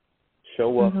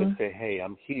 Show up and say, hey,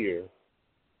 I'm here.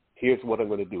 Here's what I'm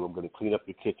going to do. I'm going to clean up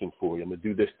your kitchen for you. I'm going to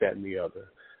do this, that, and the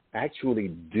other. Actually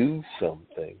do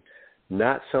something,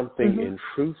 not something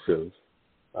intrusive.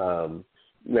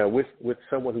 Now, with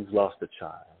someone who's lost a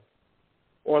child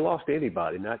or lost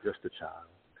anybody, not just a child,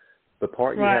 the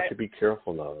part you have to be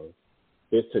careful of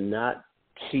is to not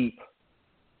keep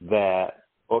that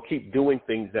or keep doing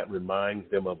things that reminds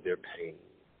them of their pain.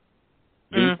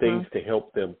 Do things to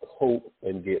help them cope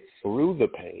and get through the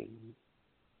pain.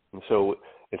 And so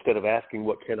instead of asking,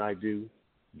 what can I do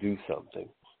something.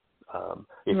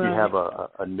 If you have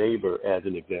a neighbor, as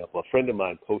an example, a friend of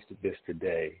mine posted this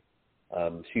today.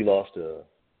 She lost a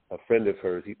friend of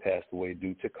hers. He passed away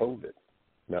due to COVID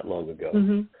not long ago.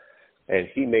 And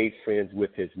he made friends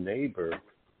with his neighbor.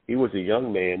 He was a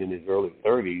young man in his early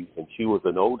 30s, and she was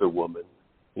an older woman,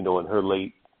 in her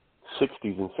late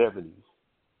 60s and 70s.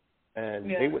 And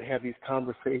they would have these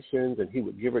conversations, and he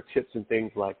would give her tips and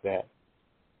things like that.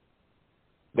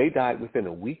 They died within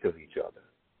a week of each other.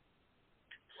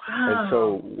 Wow. And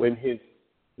so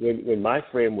when my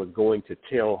friend was going to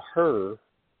tell her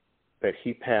that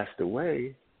he passed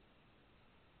away,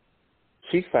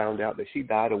 she found out that she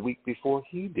died a week before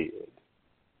he did.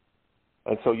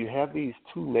 And so you have these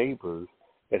two neighbors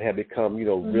that have become,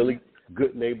 really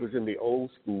good neighbors in the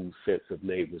old school sense of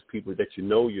neighbors, people that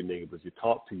your neighbors, you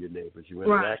talk to your neighbors, you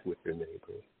interact with your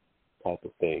neighbors type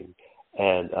of thing.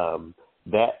 And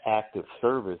that act of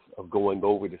service of going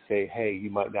over to say, hey,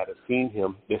 you might not have seen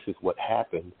him, this is what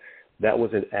happened, that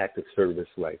was an act of service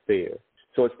right there.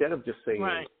 So instead of just saying,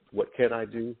 what can I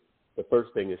do, the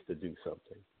first thing is to do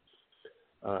something.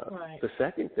 The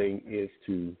second thing is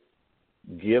to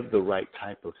give the right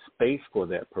type of space for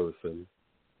that person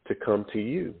to come to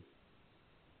you.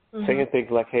 Saying things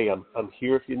like, hey, I'm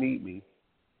here if you need me,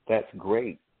 that's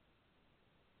great.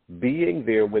 Being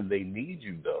there when they need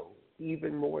you, though,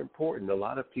 even more important. A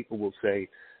lot of people will say,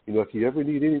 if you ever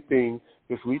need anything,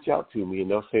 just reach out to me, and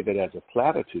they'll say that as a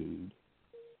platitude,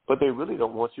 but they really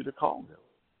don't want you to call them.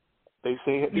 They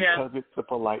say it because it's a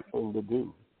polite thing to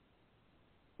do.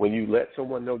 When you let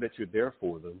someone know that you're there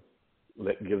for them,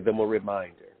 give them a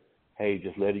reminder. Hey,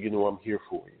 just letting you know I'm here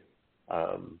for you.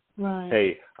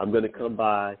 Hey, I'm going to come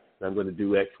by and I'm going to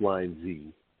do X, Y, and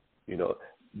Z.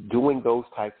 Doing those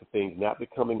types of things, not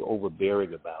becoming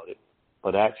overbearing about it,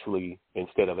 but actually,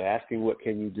 instead of asking what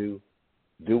can you do,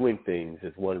 doing things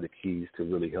is one of the keys to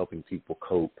really helping people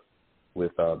cope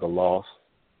with the loss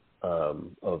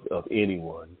of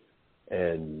anyone.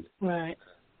 And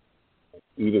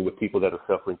even with people that are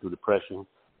suffering through depression,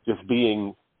 just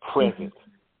being present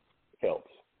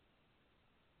helps.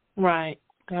 Right.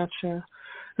 Gotcha.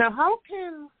 Now,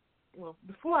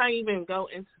 before I even go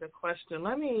into the question,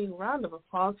 let me round of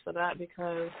applause for that,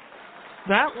 because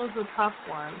that was a tough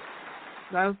one.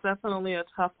 That was definitely a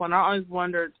tough one. I always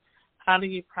wondered, how do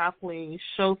you properly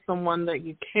show someone that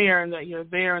you care and that you're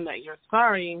there and that you're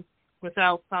sorry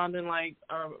without sounding like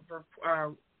a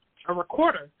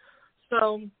recorder?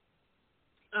 So,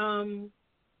 oh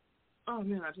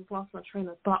man, I just lost my train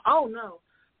of thought. Oh no.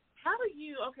 How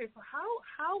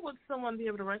would someone be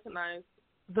able to recognize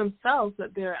themselves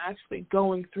that they're actually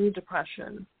going through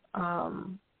depression? How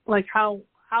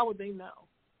would they know?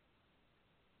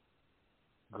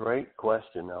 Great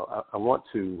question. Now, I want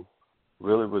to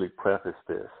really, really preface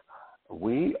this.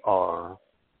 We are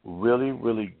really,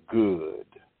 really good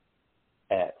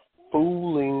at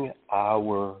fooling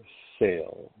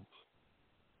ourselves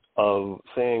of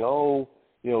saying, oh,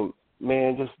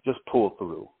 man, just pull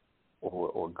through.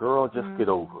 Or girl, just get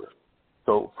over it.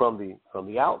 So from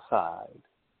the outside,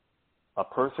 a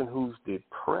person who's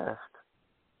depressed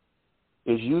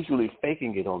is usually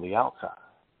faking it on the outside.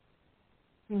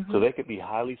 So they could be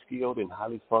highly skilled and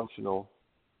highly functional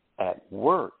at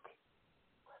work,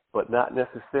 but not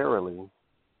necessarily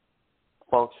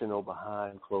functional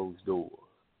behind closed doors.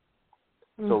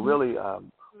 So really,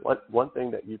 one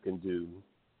thing that you can do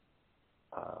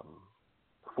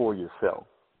for yourself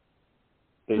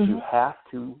is you have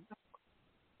to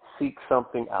seek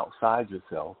something outside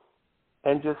yourself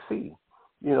and just see.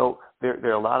 There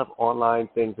are a lot of online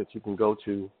things that you can go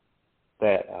to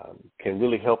that can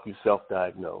really help you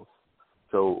self-diagnose.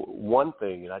 So one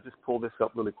thing, and I just pulled this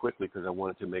up really quickly because I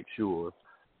wanted to make sure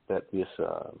that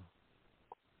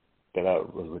that I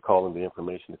was recalling the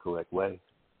information the correct way.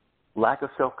 Lack of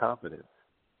self-confidence.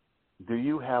 Do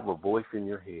you have a voice in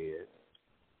your head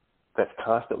that's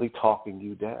constantly talking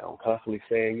you down, constantly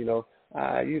saying, you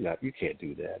can't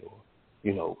do that, or,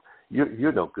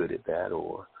 you're no good at that,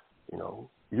 or,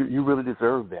 you really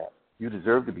deserve that. You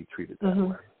deserve to be treated that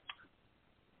way.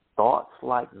 Thoughts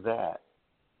like that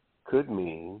could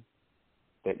mean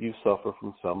that you suffer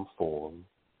from some form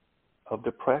of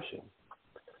depression.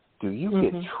 Do you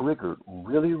get triggered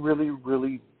really, really,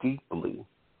 really deeply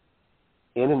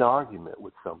in an argument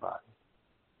with somebody?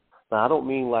 Now, I don't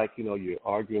mean like, you're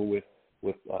arguing with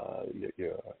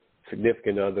your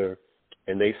significant other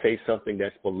and they say something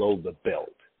that's below the belt.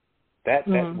 That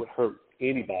would hurt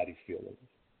anybody's feelings.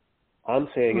 I'm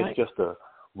saying It's just a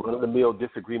run-of-the-mill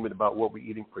disagreement about what we're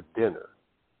eating for dinner.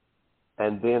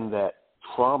 And then that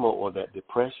trauma or that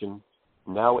depression,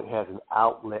 now it has an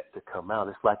outlet to come out.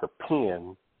 It's like a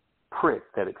pin prick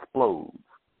that explodes.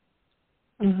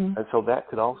 Mm-hmm. And so that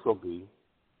could also be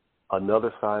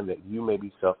another sign that you may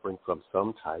be suffering from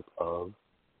some type of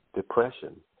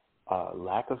depression,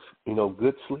 lack of,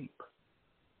 good sleep,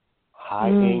 high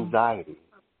anxiety,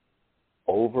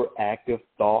 overactive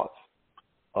thoughts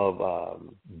of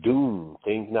doom,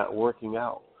 things not working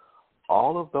out.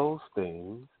 All of those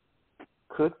things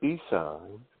could be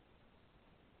signs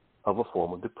of a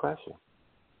form of depression.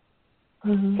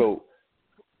 Mm-hmm. So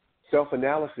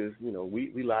self-analysis,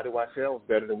 we lie to ourselves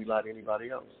better than we lie to anybody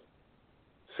else.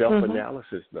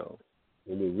 Self-analysis, though,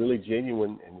 when we're really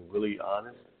genuine and we're really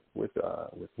honest with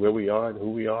where we are and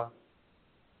who we are,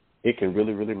 it can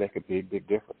really, really make a big, big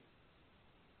difference.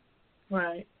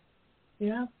 Right.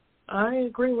 Yeah, I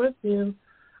agree with you.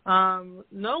 No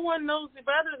one knows you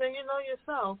better than you know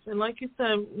yourself. And like you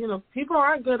said, people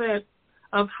aren't good at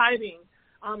hiding.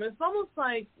 It's almost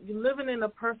like you're living in a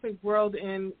perfect world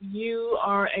and you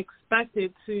are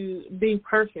expected to be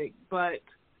perfect, but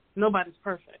nobody's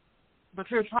perfect. But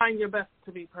you're trying your best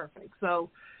to be perfect. So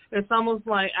it's almost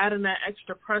like adding that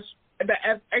extra pressure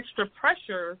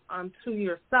to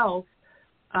yourself,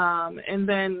 and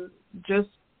then just,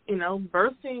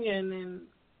 bursting. And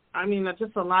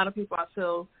just a lot of people I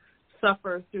feel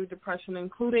suffer through depression,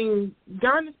 including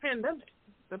during this pandemic.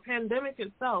 The pandemic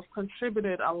itself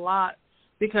contributed a lot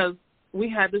because we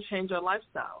had to change our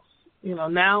lifestyles.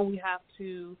 Now we have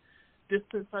to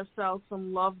distance ourselves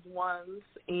from loved ones,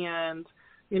 and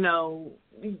you're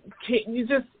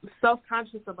just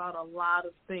self-conscious about a lot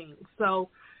of things. So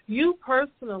you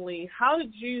personally, how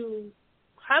did you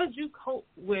cope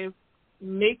with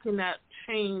making that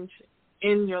change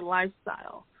in your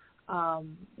lifestyle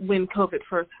when COVID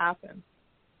first happened?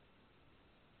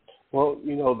 Well,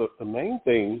 the main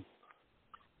thing,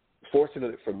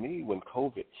 fortunately for me, when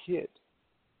COVID hit,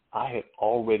 I had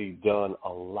already done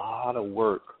a lot of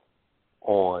work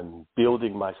on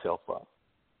building myself up.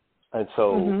 And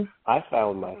so I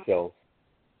found myself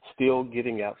still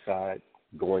getting outside,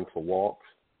 going for walks.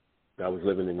 I was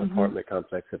living in an apartment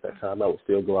complex at that time. I would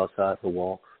still go outside for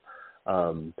walks.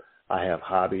 I have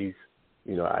hobbies.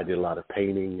 I did a lot of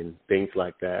painting and things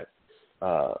like that,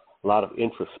 a lot of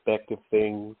introspective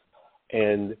things.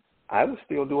 And I was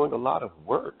still doing a lot of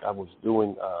work. I was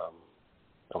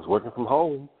working from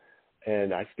home,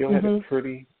 and I still had a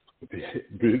pretty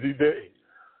busy day.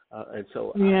 And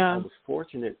so I was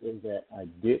fortunate in that I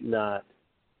did not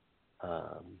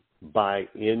buy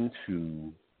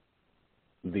into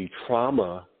the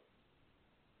trauma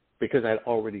because I'd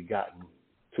already gotten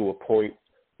to a point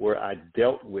where I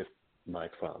dealt with my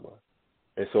trauma.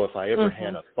 And so if I ever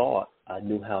had a thought, I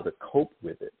knew how to cope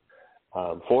with it.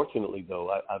 Fortunately, though,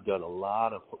 I've done a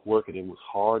lot of work, and it was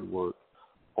hard work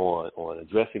on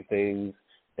addressing things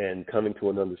and coming to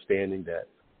an understanding that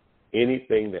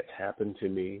anything that's happened to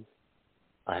me,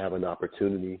 I have an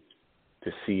opportunity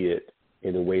to see it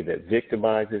in a way that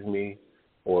victimizes me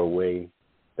or a way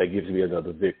that gives me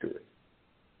another victory.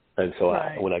 And so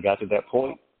when I got to that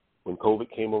point, when COVID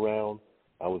came around,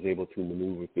 I was able to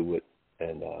maneuver through it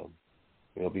and,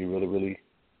 be really, really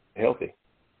healthy.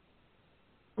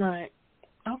 Right.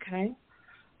 Okay.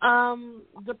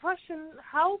 Depression,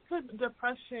 how could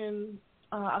depression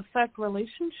affect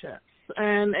relationships?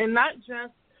 And not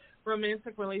just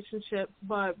romantic relationships,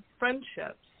 but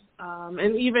friendships,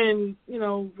 and even,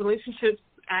 relationships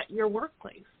at your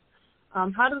workplace.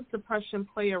 How does depression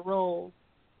play a role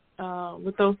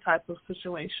with those types of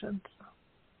situations?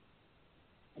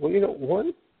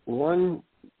 Well, one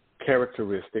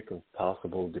characteristic of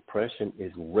possible depression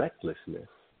is recklessness.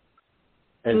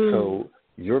 And so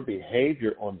your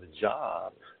behavior on the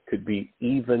job could be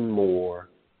even more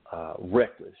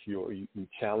reckless. You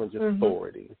challenge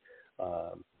authority.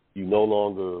 You no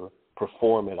longer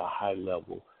perform at a high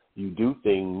level. You do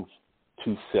things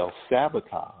to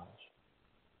self-sabotage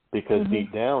because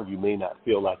deep down you may not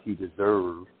feel like you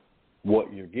deserve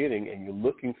what you're getting, and you're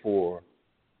looking for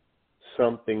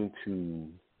something to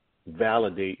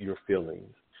validate your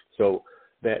feelings. So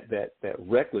that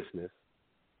recklessness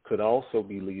could also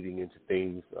be leading into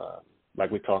things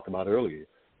like we talked about earlier,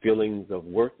 feelings of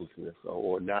worthlessness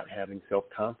or not having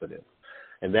self-confidence.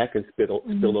 And that can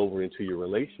spill over into your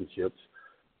relationships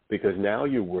because now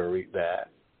you're worried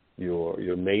that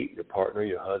your mate, your partner,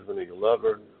 your husband, or your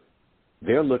lover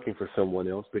they're looking for someone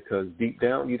else because deep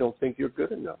down you don't think you're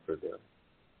good enough for them.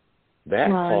 That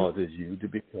causes you to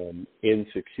become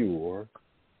insecure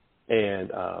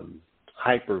and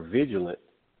hyper vigilant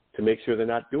to make sure they're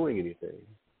not doing anything.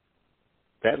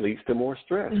 That leads to more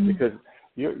stress because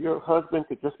your husband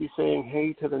could just be saying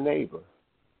hey to the neighbor,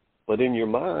 but in your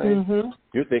mind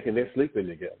you're thinking they're sleeping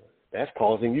together. That's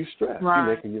causing you stress.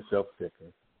 You're making yourself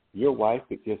sicker. Your wife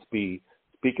could just be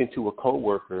speaking to a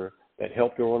coworker that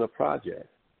helped her on a project,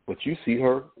 but you see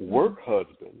her work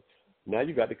husband. Now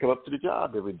you got to come up to the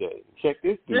job every day. Check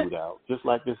this dude out, just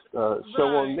like this show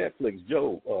on Netflix,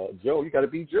 Joe. Joe, you got to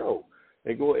be Joe,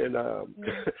 and go and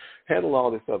handle all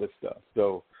this other stuff.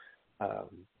 So,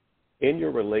 in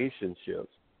your relationships,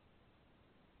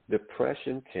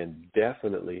 depression can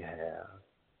definitely have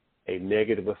a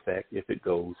negative effect if it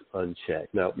goes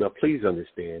unchecked. Now, please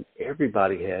understand,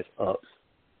 everybody has ups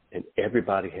and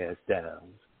everybody has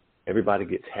downs. Everybody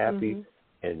gets happy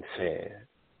and sad.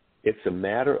 It's a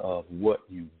matter of what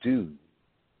you do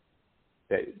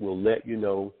that will let you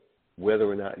know whether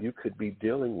or not you could be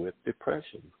dealing with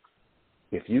depression.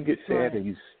 If you get sad and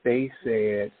you stay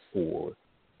sad for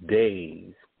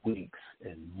days, weeks,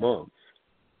 and months,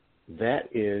 that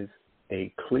is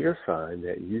a clear sign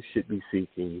that you should be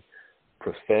seeking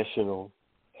professional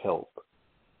help.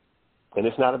 And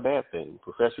it's not a bad thing.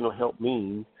 Professional help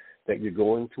means that you're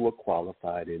going to a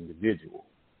qualified individual,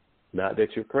 not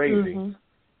that you're crazy.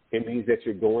 It means that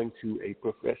you're going to a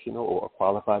professional or a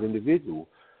qualified individual.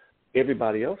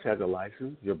 Everybody else has a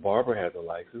license. Your barber has a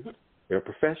license. They're a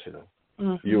professional.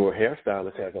 Your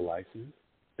hairstylist has a license.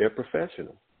 They're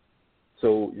professional.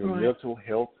 So your mental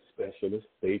health specialist,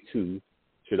 they too,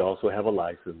 should also have a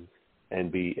license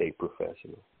and be a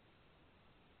professional.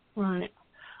 Right.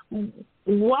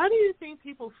 Why do you think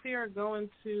people fear going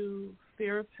to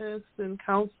therapists and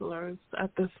counselors at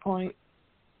this point?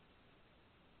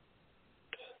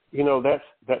 You know,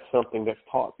 that's something that's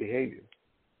taught behavior,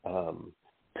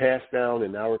 passed down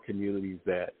in our communities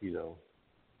that, you know,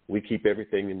 we keep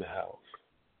everything in the house.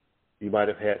 You might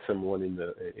have had someone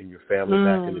in your family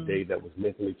back in the day that was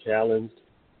mentally challenged,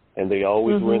 and they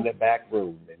always were in the back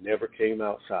room. They never came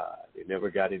outside. They never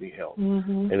got any help.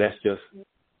 And that's just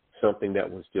something that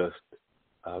was just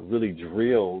really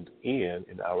drilled in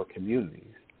our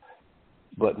communities.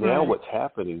 But now what's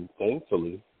happening,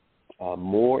 thankfully,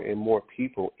 more and more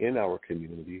people in our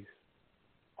communities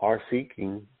are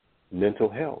seeking mental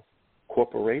health.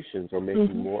 Corporations are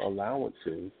making more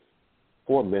allowances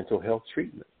for mental health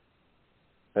treatment.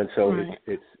 And so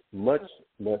it's much,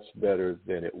 much better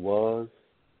than it was.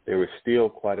 There is still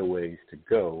quite a ways to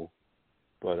go,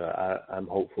 but I'm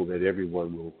hopeful that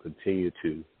everyone will continue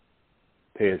to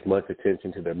pay as much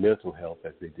attention to their mental health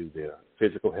as they do their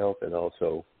physical health, and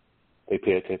also they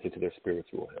pay attention to their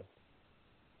spiritual health.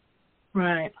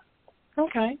 Right.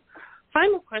 Okay.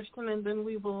 Final question, and then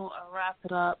we will wrap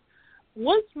it up.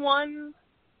 What's one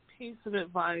piece of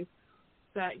advice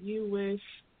that you wish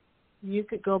you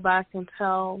could go back and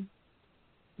tell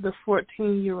the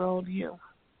 14-year-old you?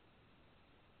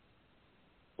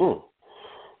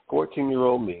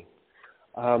 14-year-old me.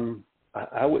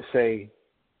 I would say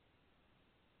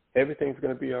everything's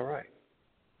going to be all right.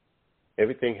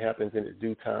 Everything happens in its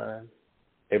due time.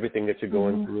 Everything that you're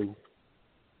going through,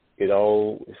 it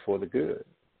all is for the good.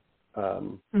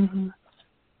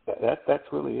 That's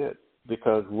really it.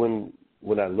 Because when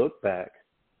I look back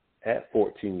at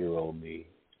 14-year-old me,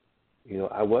 you know,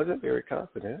 I wasn't very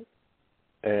confident,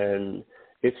 and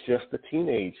it's just a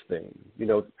teenage thing. You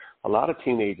know, a lot of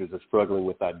teenagers are struggling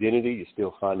with identity. You're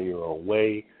still finding your own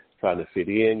way, trying to fit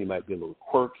in. You might be a little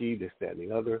quirky, this, that,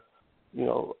 and the other. You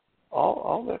know,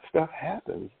 all that stuff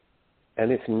happens,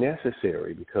 and it's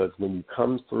necessary because when you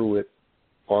come through it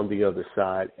on the other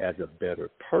side as a better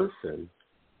person,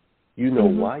 you know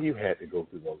why you had to go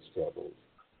through those struggles.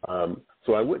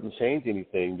 So I wouldn't change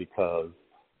anything because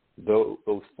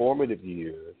those formative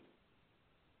years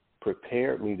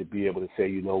prepared me to be able to say,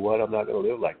 you know what, I'm not going to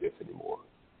live like this anymore.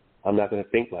 I'm not going to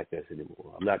think like this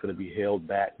anymore. I'm not going to be held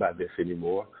back by this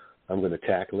anymore. I'm going to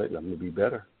tackle it, and I'm going to be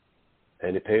better.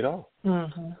 And it paid off.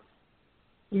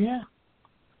 Yeah.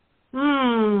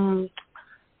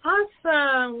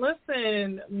 Awesome.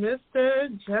 Listen, Mr.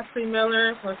 Jeffrey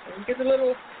Miller,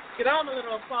 get on a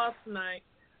little applause tonight.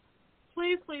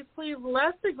 Please, please, please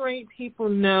let the great people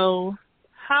know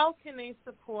how can they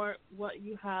support what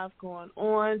you have going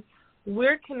on.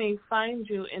 Where can they find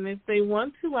you? And if they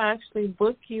want to actually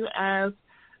book you as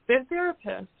their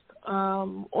therapist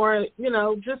or, you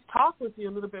know, just talk with you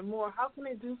a little bit more, how can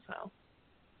they do so?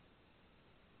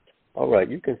 All right.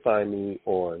 You can find me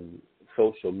on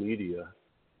social media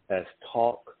as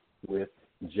Talk with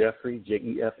Jeffrey,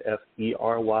 Jeffrey,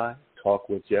 Talk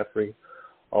with Jeffrey,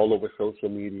 all over social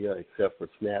media except for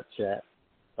Snapchat.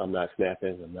 I'm not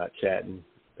snapping. I'm not chatting.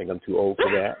 I think I'm too old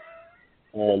for that.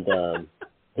 And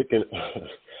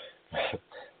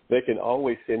they can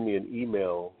always send me an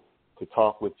email to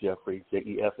Talk with Jeffrey,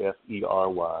 Jeffrey,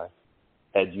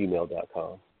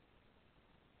 @gmail.com.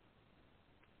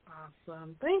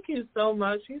 Awesome. Thank you so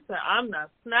much. He said, I'm not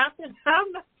snapping.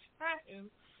 I'm not chatting.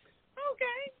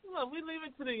 Okay. Well, we leave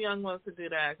it to the young ones to do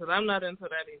that because I'm not into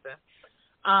that either.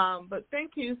 But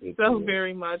thank you so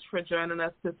very much for joining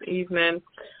us this evening.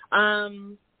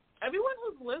 Everyone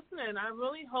who's listening, I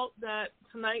really hope that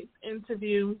tonight's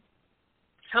interview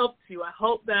helped you. I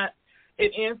hope that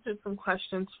it answered some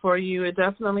questions for you. It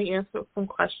definitely answered some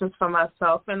questions for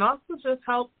myself, and also just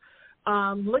helped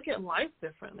look at life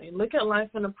differently. Look at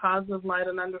life in a positive light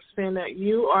and understand that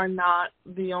you are not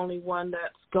the only one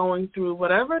that's going through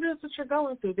whatever it is that you're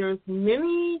going through. There's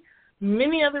many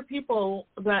other people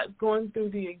that's going through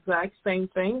the exact same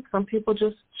thing. Some people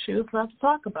just choose not to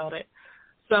talk about it.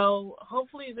 So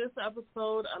hopefully this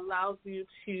episode allows you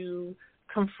to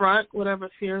confront whatever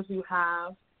fears you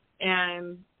have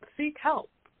and seek help.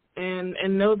 And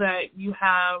know that you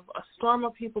have a storm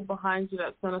of people behind you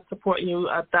that's going to support you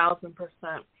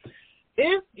 1,000%.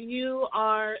 If you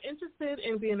are interested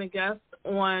in being a guest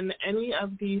on any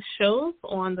of these shows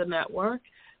on the network,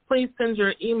 please send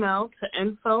your email to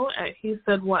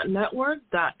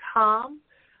info@hesaidwhatnetwork.com.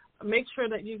 Make sure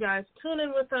that you guys tune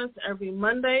in with us every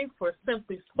Monday for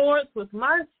Simply Sports with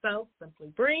myself, Simply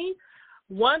Bree,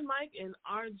 One Mike and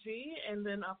RG, and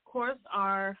then, of course,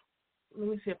 let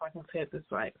me see if I can say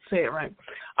it right.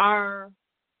 Our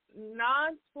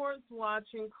non-sports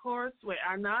watching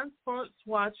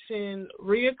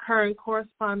reoccurring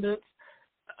correspondent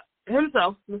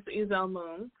himself, Mr. Ezel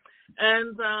Moon.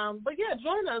 And,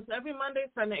 join us every Monday,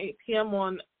 7 to 8 p.m.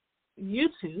 on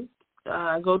YouTube.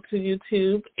 Go to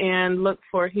YouTube and look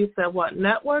for He Said What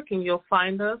Network, and you'll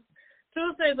find us.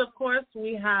 Tuesdays, of course,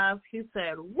 we have He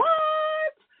Said What?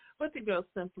 With the girl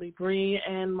Simply Bree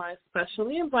and my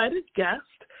specially invited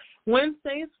guest.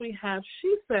 Wednesdays we have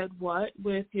She Said What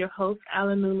with your host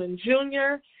Alan Newman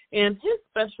Jr. and his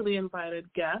specially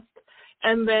invited guest.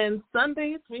 And then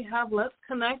Sundays we have Let's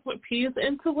Connect with P's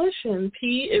Intuition.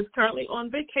 P is currently on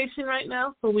vacation right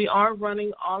now, so we are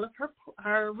running all of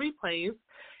her replays.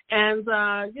 And,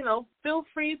 feel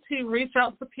free to reach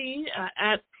out to P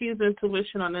at P's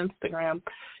Intuition on Instagram.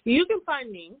 You can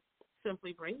find me,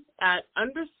 Simply Bree, at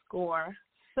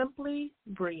 _Simply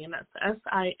Bree, and that's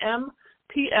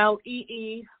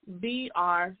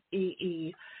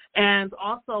SIMPLEEBREE. And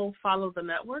also follow the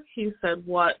network, He Said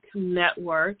What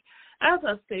Network. As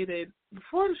I stated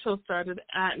before the show started,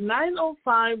 at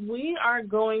 9:05, we are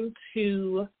going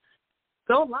to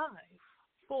go live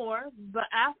for the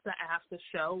After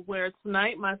show, where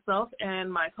tonight myself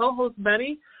and my co-host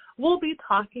Betty will be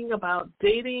talking about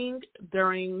dating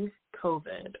during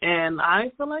COVID. And I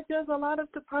feel like there's a lot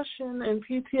of depression and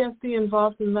PTSD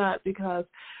involved in that because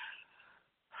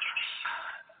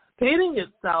dating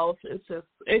itself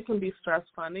it can be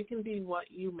stressful and it can be what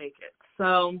you make it.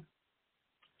 So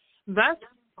that's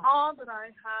all that I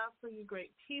have for you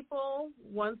great people.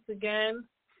 Once again,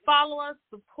 follow us,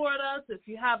 support us. If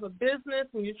you have a business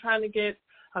and you're trying to get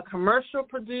a commercial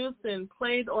produced and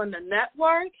played on the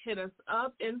network, hit us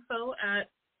up,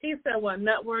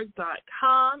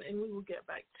 info@hesaidwhatnetwork.com, and we will get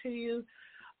back to you.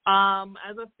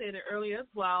 As I stated earlier as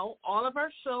well, all of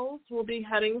our shows will be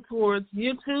heading towards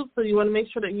YouTube, so you want to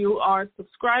make sure that you are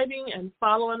subscribing and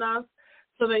following us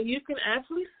so that you can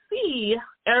actually see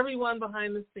everyone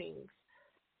behind the scenes.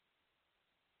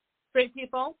 Great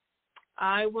people,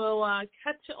 I will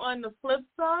catch you on the flip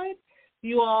side.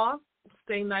 You all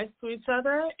stay nice to each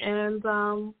other, and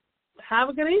have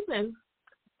a good evening.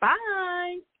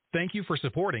 Bye. Thank you for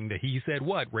supporting the He Said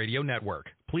What radio network.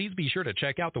 Please be sure to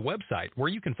check out the website where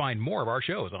you can find more of our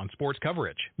shows on sports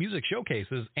coverage, music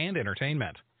showcases, and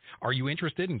entertainment. Are you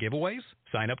interested in giveaways?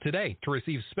 Sign up today to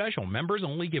receive special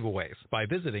members-only giveaways by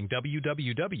visiting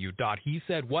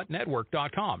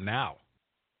www.hesaidwhatnetwork.com now.